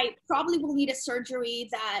got that I probably will need a surgery,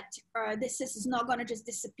 that this cyst is not going to just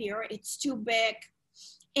disappear. It's too big.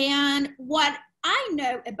 And what I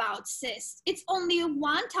know about cysts, it's only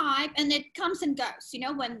one type, and it comes and goes, you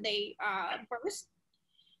know, when they burst.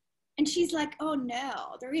 And she's like, oh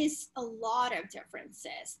no, there is a lot of different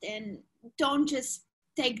cysts, and don't just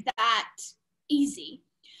take that easy.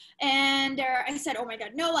 And I said, oh my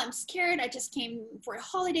God, no, I'm scared. I just came for a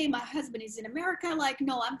holiday. My husband is in America. Like,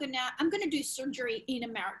 no, I'm gonna do surgery in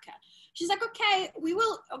America. She's like, okay, we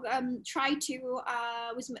will try to,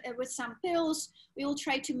 with some pills, we will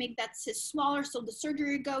try to make that cyst smaller so the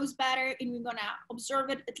surgery goes better, and we're gonna observe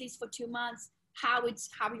it at least for 2 months, how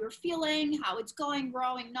you're feeling, how it's going,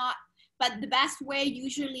 growing, not. But the best way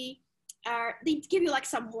usually they give you like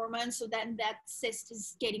some hormones, so then that cyst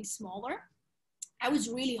is getting smaller. I was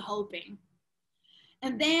really hoping.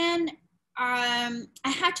 And then I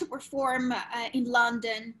had to perform in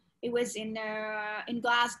London. It was in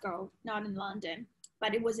Glasgow, not in London,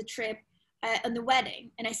 but it was a trip on the wedding.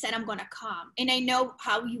 And I said, I'm gonna come. And I know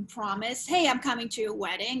how you promise, hey, I'm coming to your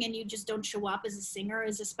wedding, and you just don't show up as a singer,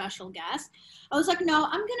 as a special guest. I was like, no,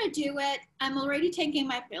 I'm gonna do it. I'm already taking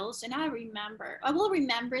my pills. And I will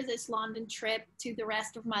remember this London trip to the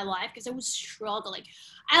rest of my life, because I was struggling.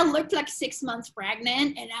 I looked like 6 months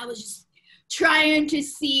pregnant, and I was just trying to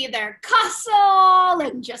see their castle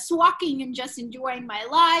and just walking and just enjoying my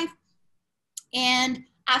life. And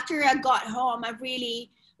after I got home, I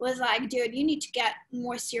really was like, dude, you need to get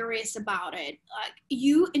more serious about it. Like,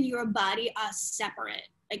 you and your body are separate.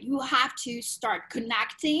 Like, you have to start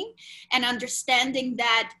connecting and understanding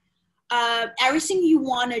that everything you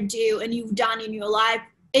want to do and you've done in your life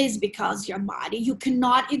is because your body. You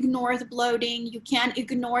cannot ignore the bloating. You can't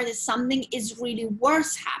ignore that something is really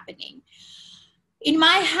worse happening. In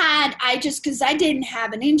my head, because I didn't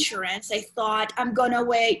have an insurance, I thought I'm going to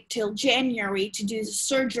wait till January to do the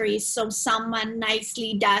surgery so someone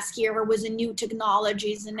nicely does here with the new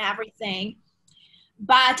technologies and everything.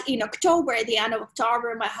 But in October, at the end of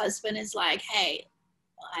October, my husband is like, hey,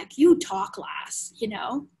 like, you talk less, you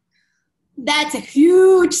know? That's a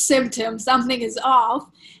huge symptom. Something is off.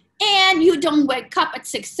 And you don't wake up at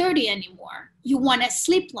 6:30 anymore. You want to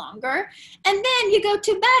sleep longer. And then you go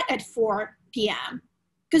to bed at 4 p.m.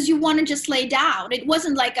 because you want to just lay down. It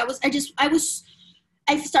wasn't like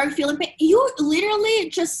I started feeling pain. You literally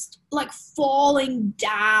just like falling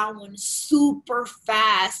down super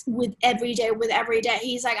fast with every day.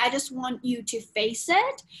 He's like, I just want you to face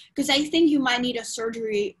it, because I think you might need a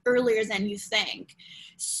surgery earlier than you think.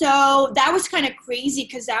 So that was kind of crazy,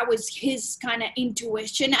 because that was his kind of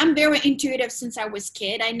intuition. I'm very intuitive since I was a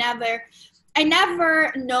kid. I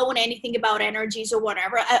never known anything about energies or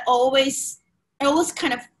whatever. I always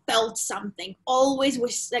kind of felt something. Always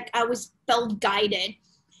was like, felt guided.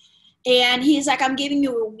 And he's like, I'm giving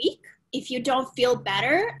you a week. If you don't feel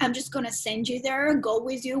better, I'm just going to send you there, go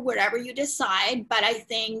with you, wherever you decide. But I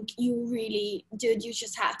think you really, dude, you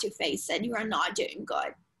just have to face it. You are not doing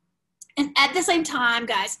good. And at the same time,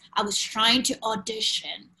 guys, I was trying to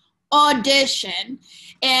audition.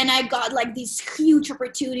 And I got like these huge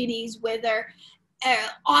opportunities with their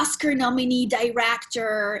Oscar nominee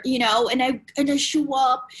director, you know, and I show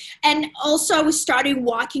up. And also I was starting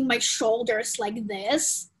walking my shoulders like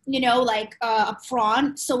this, you know, like up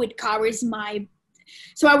front, so it covers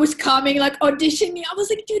so I was coming, like, auditioning. I was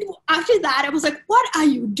like, dude, after that, I was like, what are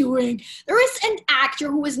you doing? There is an actor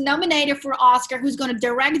who was nominated for Oscar who's going to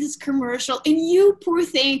direct this commercial, and you, poor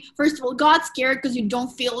thing, first of all, got scared because you don't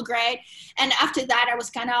feel great. And after that, I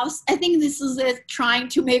was I think this is it, trying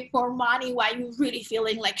to make more money while you're really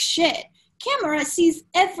feeling like shit. Camera sees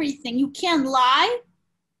everything. You can't lie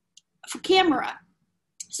for camera.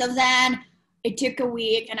 So then it took a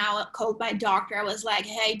week, and I called my doctor. I was like,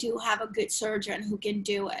 hey, I do have a good surgeon who can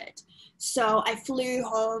do it. So I flew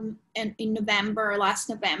home in last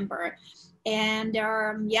November. And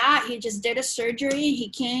yeah, he just did a surgery. He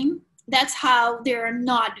came. That's how they're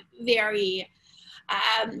not very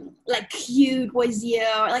like cute with you.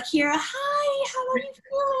 Like, here, hi, how are you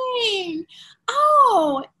feeling?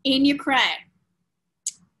 Oh, in Ukraine.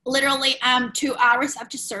 Literally 2 hours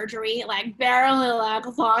after surgery, like barely like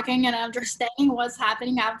talking and understanding what's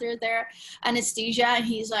happening after their anesthesia. And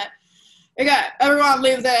he's like, okay, everyone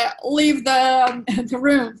leave the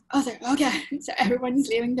room. I was like, okay. So everyone's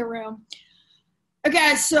leaving the room.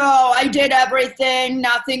 Okay, so I did everything,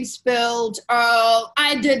 nothing spilled.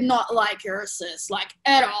 I did not like your cyst, like,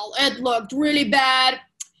 at all. It looked really bad.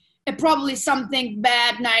 It probably something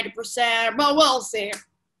bad, 90%, but we'll see.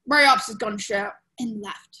 Biopsy's gonna show. And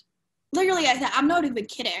left. Literally, I'm not even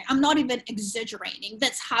kidding. I'm not even exaggerating.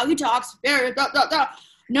 That's how he talks.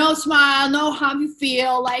 No smile, no how you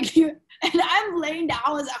feel. Like, and I'm laying down.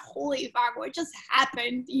 I was like, holy fuck, what just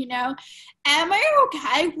happened? You know, am I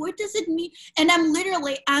okay? What does it mean? And I'm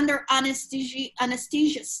literally under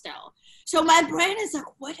anesthesia still. So my brain is like,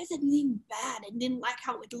 what does it mean bad? And didn't like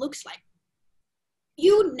how it looks like.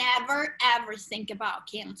 You never ever think about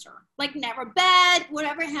cancer. Like, never. Bad,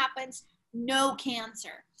 whatever happens. No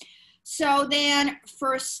cancer. So then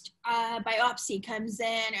first biopsy comes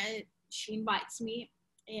in, and she invites me,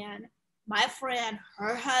 and my friend,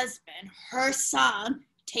 her husband, her son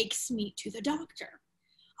takes me to the doctor.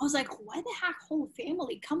 I was like, why the heck whole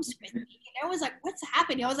family comes with me? And I was like, what's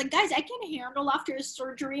happening? I was like, guys, I can't handle after a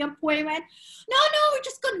surgery appointment. No, we're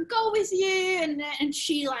just gonna go with you. And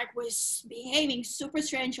she like was behaving super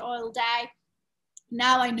strange all day.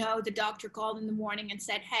 Now I know the doctor called in the morning and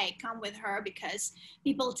said, hey, come with her because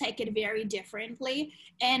people take it very differently.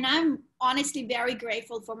 And I'm honestly very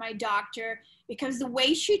grateful for my doctor because the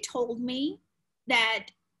way she told me that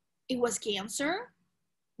it was cancer,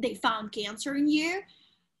 they found cancer in you,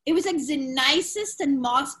 it was like the nicest and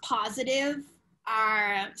most positive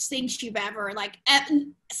thing she've ever, like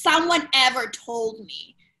someone ever told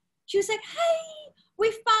me. She was like, hey, we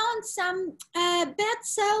found some bad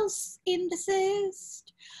cells in the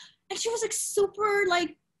cyst. And she was like super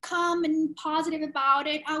like calm and positive about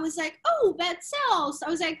it. I was like, oh, bad cells. I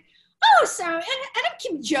was like, oh, so, and I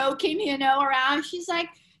keep joking, you know, around. She's like,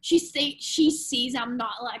 she sees I'm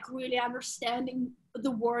not like really understanding the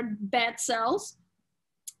word bad cells.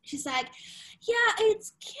 She's like, yeah,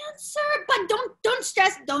 it's cancer, but don't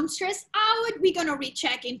stress out. We're gonna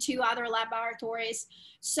recheck into other laboratories.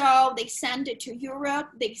 So they send it to Europe.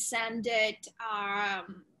 They send it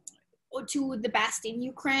to the best in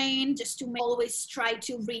Ukraine, just to always try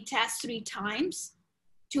to retest 3 times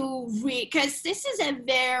because this is a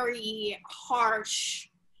very harsh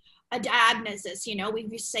diagnosis. You know,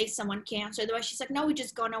 if you say someone cancer, otherwise she's like, no, we're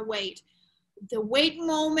just gonna wait. The wait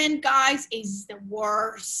moment, guys, is the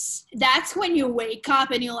worst. That's when you wake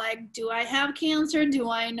up and you're like, do I have cancer?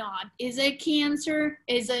 Do I not? Is it cancer?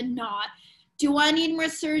 Is it not? Do I need more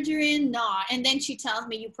surgery? Not. And then she tells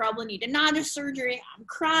me you probably need another surgery. I'm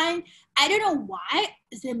crying. I don't know why.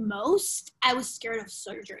 The most I was scared of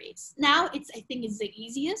surgeries. Now I think it's the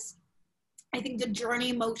easiest. I think the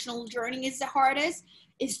emotional journey is the hardest,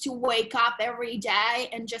 is to wake up every day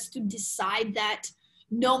and just to decide that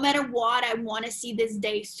no matter what, I want to see this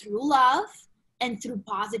day through love and through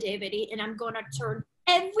positivity. And I'm going to turn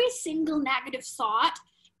every single negative thought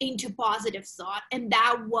into positive thought. And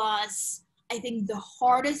that was, I think, the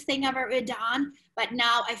hardest thing I've ever done. But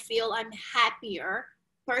now I feel I'm happier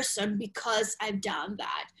person because I've done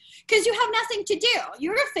that. Because you have nothing to do.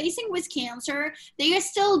 You're facing with cancer. They are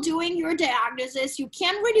still doing your diagnosis. You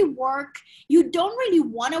can't really work. You don't really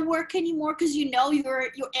want to work anymore because you know your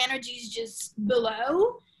energy is just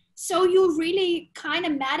below. So you really kind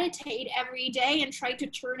of meditate every day and try to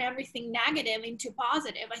turn everything negative into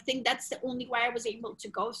positive. I think that's the only way I was able to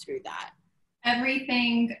go through that.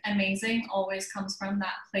 Everything amazing always comes from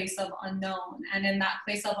that place of unknown. And in that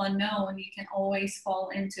place of unknown, you can always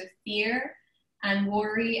fall into fear and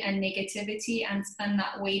worry and negativity and spend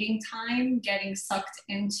that waiting time getting sucked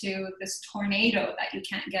into this tornado that you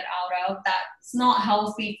can't get out of. That's not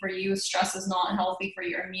healthy for you. Stress is not healthy for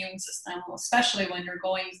your immune system, especially when you're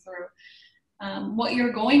going through what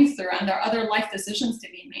you're going through, and there are other life decisions to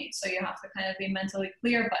be made. So you have to kind of be mentally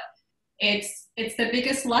clear, but it's the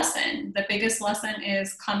biggest lesson. The biggest lesson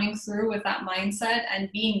is coming through with that mindset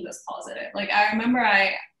and being this positive. Like I remember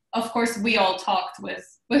of course we all talked with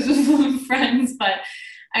friends, but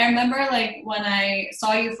I remember like when I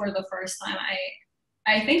saw you for the first time,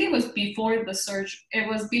 I think it was before the surgery.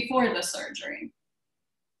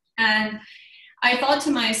 And I thought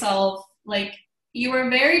to myself, like, you were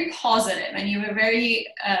very positive and you were very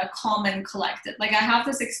calm and collected. Like I have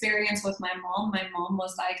this experience with my mom. My mom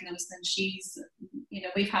was diagnosed and she's, you know,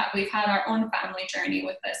 we've had our own family journey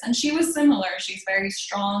with this, and she was similar. She's very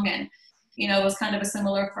strong, and, you know, it was kind of a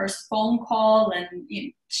similar first phone call, and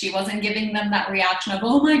she wasn't giving them that reaction of,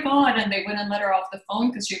 oh my God, and they wouldn't let her off the phone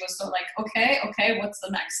because she was so like, okay, what's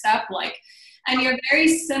the next step? Like, and you're very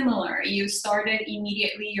similar. You started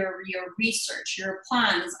immediately your research, your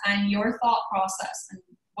plans, and your thought process. And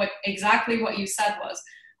exactly what you said was,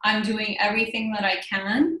 I'm doing everything that I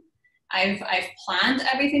can. I've planned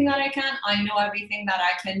everything that I can. I know everything that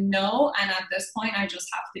I can know. And at this point, I just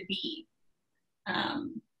have to be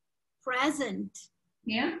present.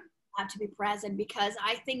 Yeah. I have to be present, because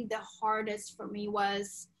I think the hardest for me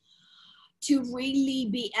was to really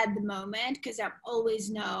be at the moment, because I always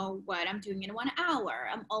know what I'm doing in 1 hour.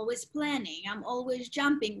 I'm always planning. I'm always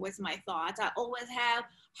jumping with my thoughts. I always have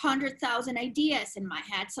 100,000 ideas in my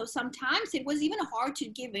head. So sometimes it was even hard to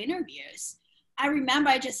give interviews. I remember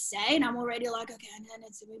I just say, and I'm already like, okay, and then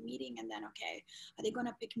it's a meeting, and then, okay, are they going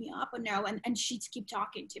to pick me up or no? And she'd keep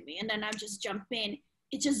talking to me, and then I just jump in.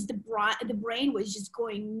 It's just the brain was just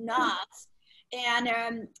going nuts.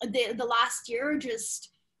 And the last year, just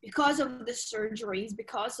because of the surgeries,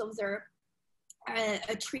 because of their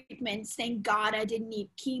treatments, thank God I didn't need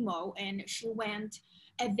chemo, and she went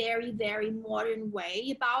a very, very modern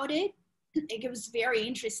way about it. It was very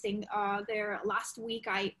interesting. There last week,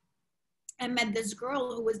 I I met this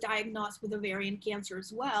girl who was diagnosed with ovarian cancer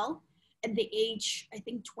as well at the age, I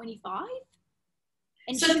think, 25.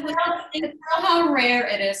 And so tell how rare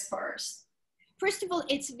it is first. First of all,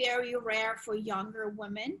 it's very rare for younger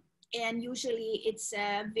women, and usually it's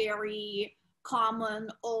a very common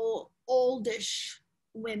oldish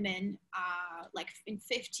women, like in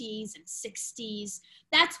 50s and 60s.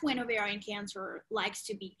 That's when ovarian cancer likes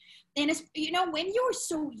to be. And it's, you know, when you're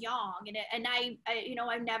so young, and I you know,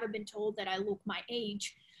 I've never been told that I look my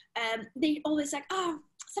age. They always like, oh,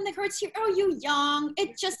 something hurts you. Oh, you're young.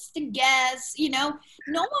 It's just a guess. You know,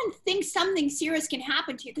 no one thinks something serious can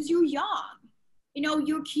happen to you because you're young. You know,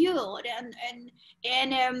 you're cute,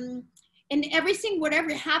 and everything,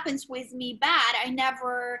 whatever happens with me bad, I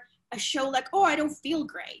never show like, oh, I don't feel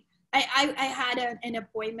great. I had an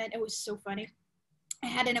appointment. It was so funny. I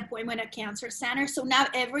had an appointment at cancer center. So now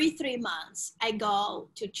every 3 months I go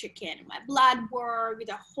to check in my blood work,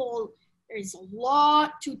 there's a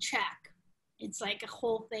lot to check. It's like a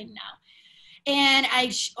whole thing now. And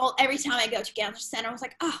every time I go to cancer center, I was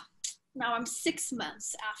like, oh, now I'm 6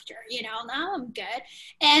 months after, you know, now I'm good.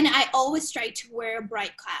 And I always try to wear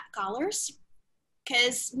bright colors,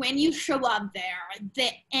 because when you show up there, the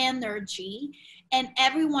energy, and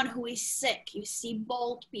everyone who is sick, you see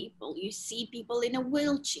bald people, you see people in a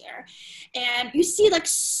wheelchair, and you see like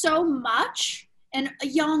so much. And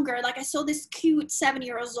younger, like I saw this cute 7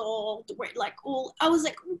 years old, like all, I was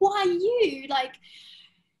like, why you? Like,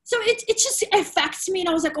 so it just affects me. And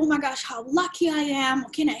I was like, oh my gosh, how lucky I am.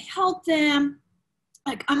 Can I help them?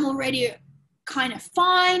 Like, I'm already kind of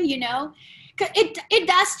fine, you know? It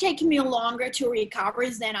does take me longer to recover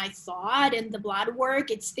than I thought. And the blood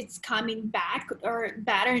work, it's coming back or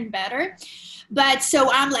better and better. But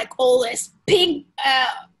so I'm like all this pink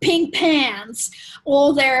pants,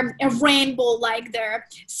 all their rainbow like there.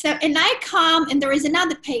 So, and I come, and there is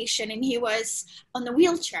another patient, and he was on the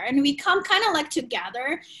wheelchair, and we come kind of like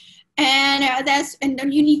together. And and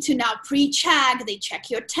then you need to now pre-check. They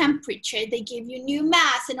check your temperature. They give you new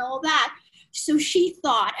mask and all that. So she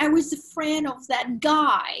thought I was a friend of that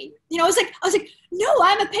guy. You know, I was like, no,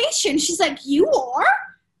 I'm a patient. She's like, you are?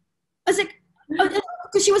 I was like,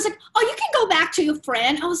 because she was like, oh, you can go back to your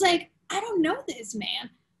friend. I was like, I don't know this man.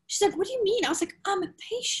 She's like, what do you mean? I was like, I'm a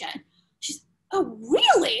patient. She's, oh,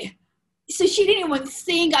 really? So she didn't even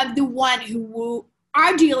think I'm the one who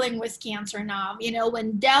are dealing with cancer now, you know,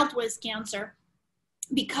 when dealt with cancer.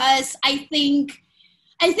 Because I think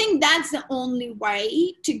that's the only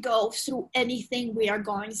way to go through anything we are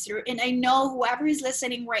going through. And I know whoever is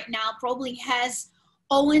listening right now probably has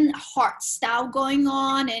own heart style going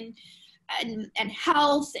on, and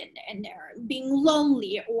health, and they're being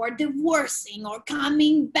lonely or divorcing or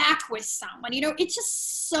coming back with someone. You know, it's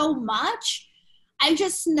just so much. I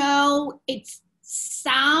just know it's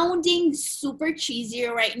sounding super cheesy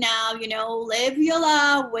right now, you know, live your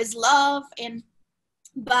life with love,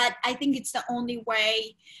 but I think it's the only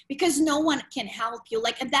way, because no one can help you.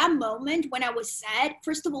 Like at that moment when I was sad,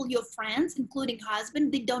 first of all, your friends, including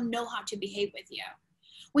husband, they don't know how to behave with you.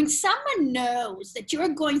 When someone knows that you're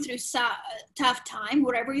going through tough time,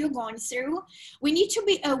 whatever you're going through, we need to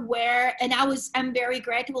be aware. And I'm very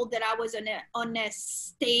grateful that I was on a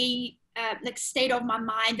state of my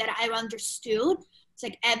mind that I understood. It's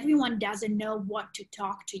like everyone doesn't know what to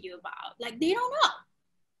talk to you about. Like they don't know.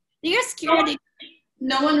 They're scared.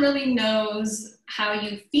 No one really knows how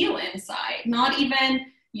you feel inside, not even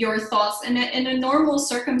your thoughts. In a normal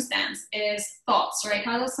circumstance is thoughts, right?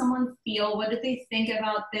 How does someone feel? What do they think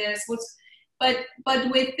about this? But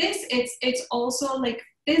with this, it's also like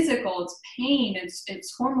physical, it's pain,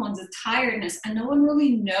 it's hormones, it's tiredness, and no one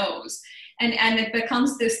really knows. And it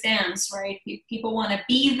becomes this dance, right? People want to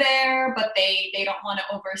be there, but they don't want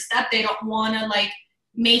to overstep. They don't want to like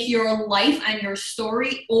make your life and your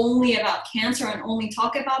story only about cancer and only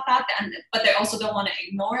talk about that, but they also don't want to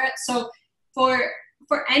ignore it. So for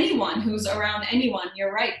anyone who's around anyone,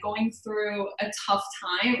 you're right, going through a tough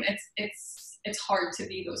time, it's hard to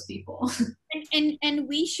be those people. And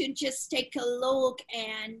we should just take a look,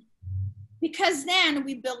 and because then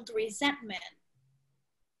we build resentment.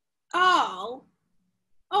 Oh,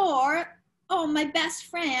 my best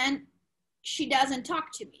friend, she doesn't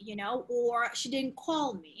talk to me, you know, or she didn't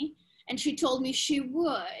call me and she told me she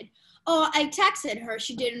would. Oh, I texted her,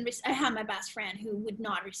 she didn't. I have my best friend who would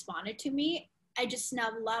not respond to me. I just now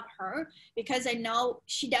love her because I know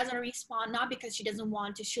she doesn't respond, not because she doesn't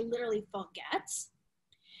want to, she literally forgets.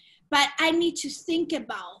 But I need to think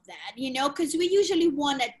about that, you know, because we usually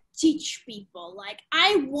want to teach people, like,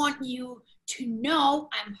 I want you to know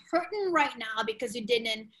I'm hurting right now because you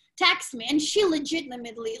didn't text me, and she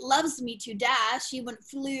legitimately loves me to death. She even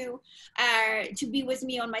flew to be with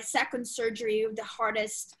me on my second surgery, the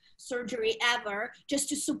hardest surgery ever, just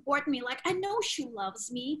to support me. Like, I know she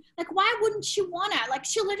loves me. Like, why wouldn't she wanna? Like,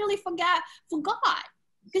 she literally forgot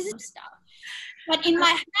because it's stuff. But in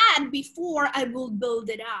my head, before I will build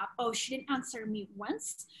it up, oh, she didn't answer me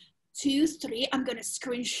once, 2, 3, I'm gonna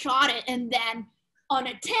screenshot it, and then on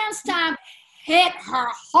a 10th time, hit her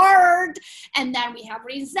hard, and then we have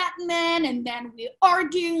resentment, and then we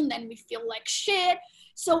argue, and then we feel like shit.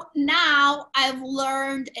 So now I've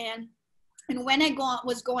learned, and when I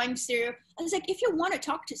was going through, I was like, if you want to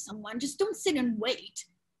talk to someone, just don't sit and wait.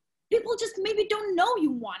 People just maybe don't know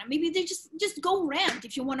you want to. Maybe they just go rant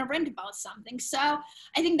if you want to rant about something. So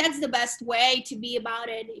I think that's the best way to be about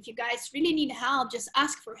it. If you guys really need help, just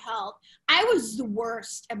ask for help. I was the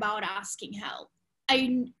worst about asking help.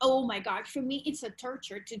 Oh my God, for me, it's a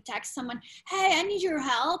torture to text someone, hey, I need your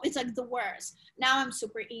help. It's like the worst. Now I'm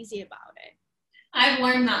super easy about it. I've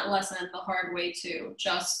learned that lesson the hard way too,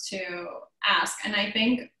 just to ask. And I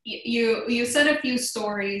think you said a few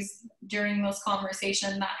stories during this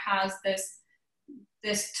conversation that has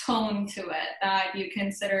this tone to it, that you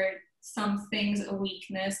consider some things a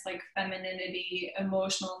weakness, like femininity,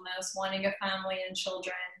 emotionalness, wanting a family and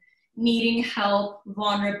children, needing help,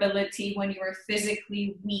 vulnerability. When you were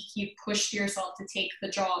physically weak, you pushed yourself to take the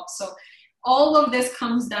job. So all of this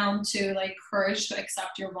comes down to like courage to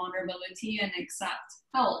accept your vulnerability and accept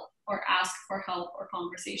help or ask for help or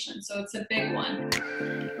conversation. So it's a big one.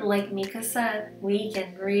 Like Mika said, we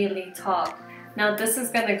can really talk. Now this is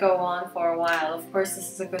gonna go on for a while. Of course,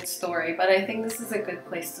 this is a good story, but I think this is a good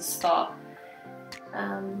place to stop.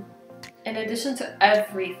 In addition to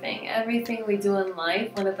everything we do in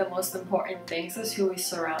life, one of the most important things is who we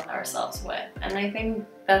surround ourselves with. And I think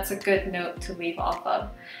that's a good note to leave off of.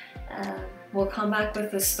 We'll come back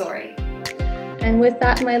with this story. And with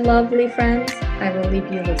that, my lovely friends, I will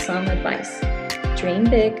leave you with some advice. Dream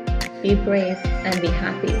big, be brave, and be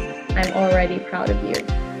happy. I'm already proud of you.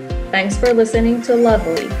 Thanks for listening to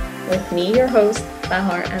Lawvely with me, your host,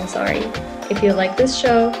 Bahar Ansari. If you like this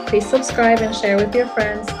show, please subscribe and share with your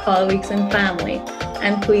friends, colleagues, and family.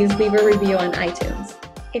 And please leave a review on iTunes.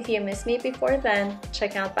 If you missed me before then,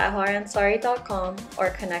 check out baharansari.com or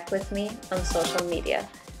connect with me on social media.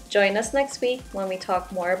 Join us next week when we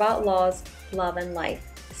talk more about laws, love, and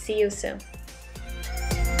life. See you soon.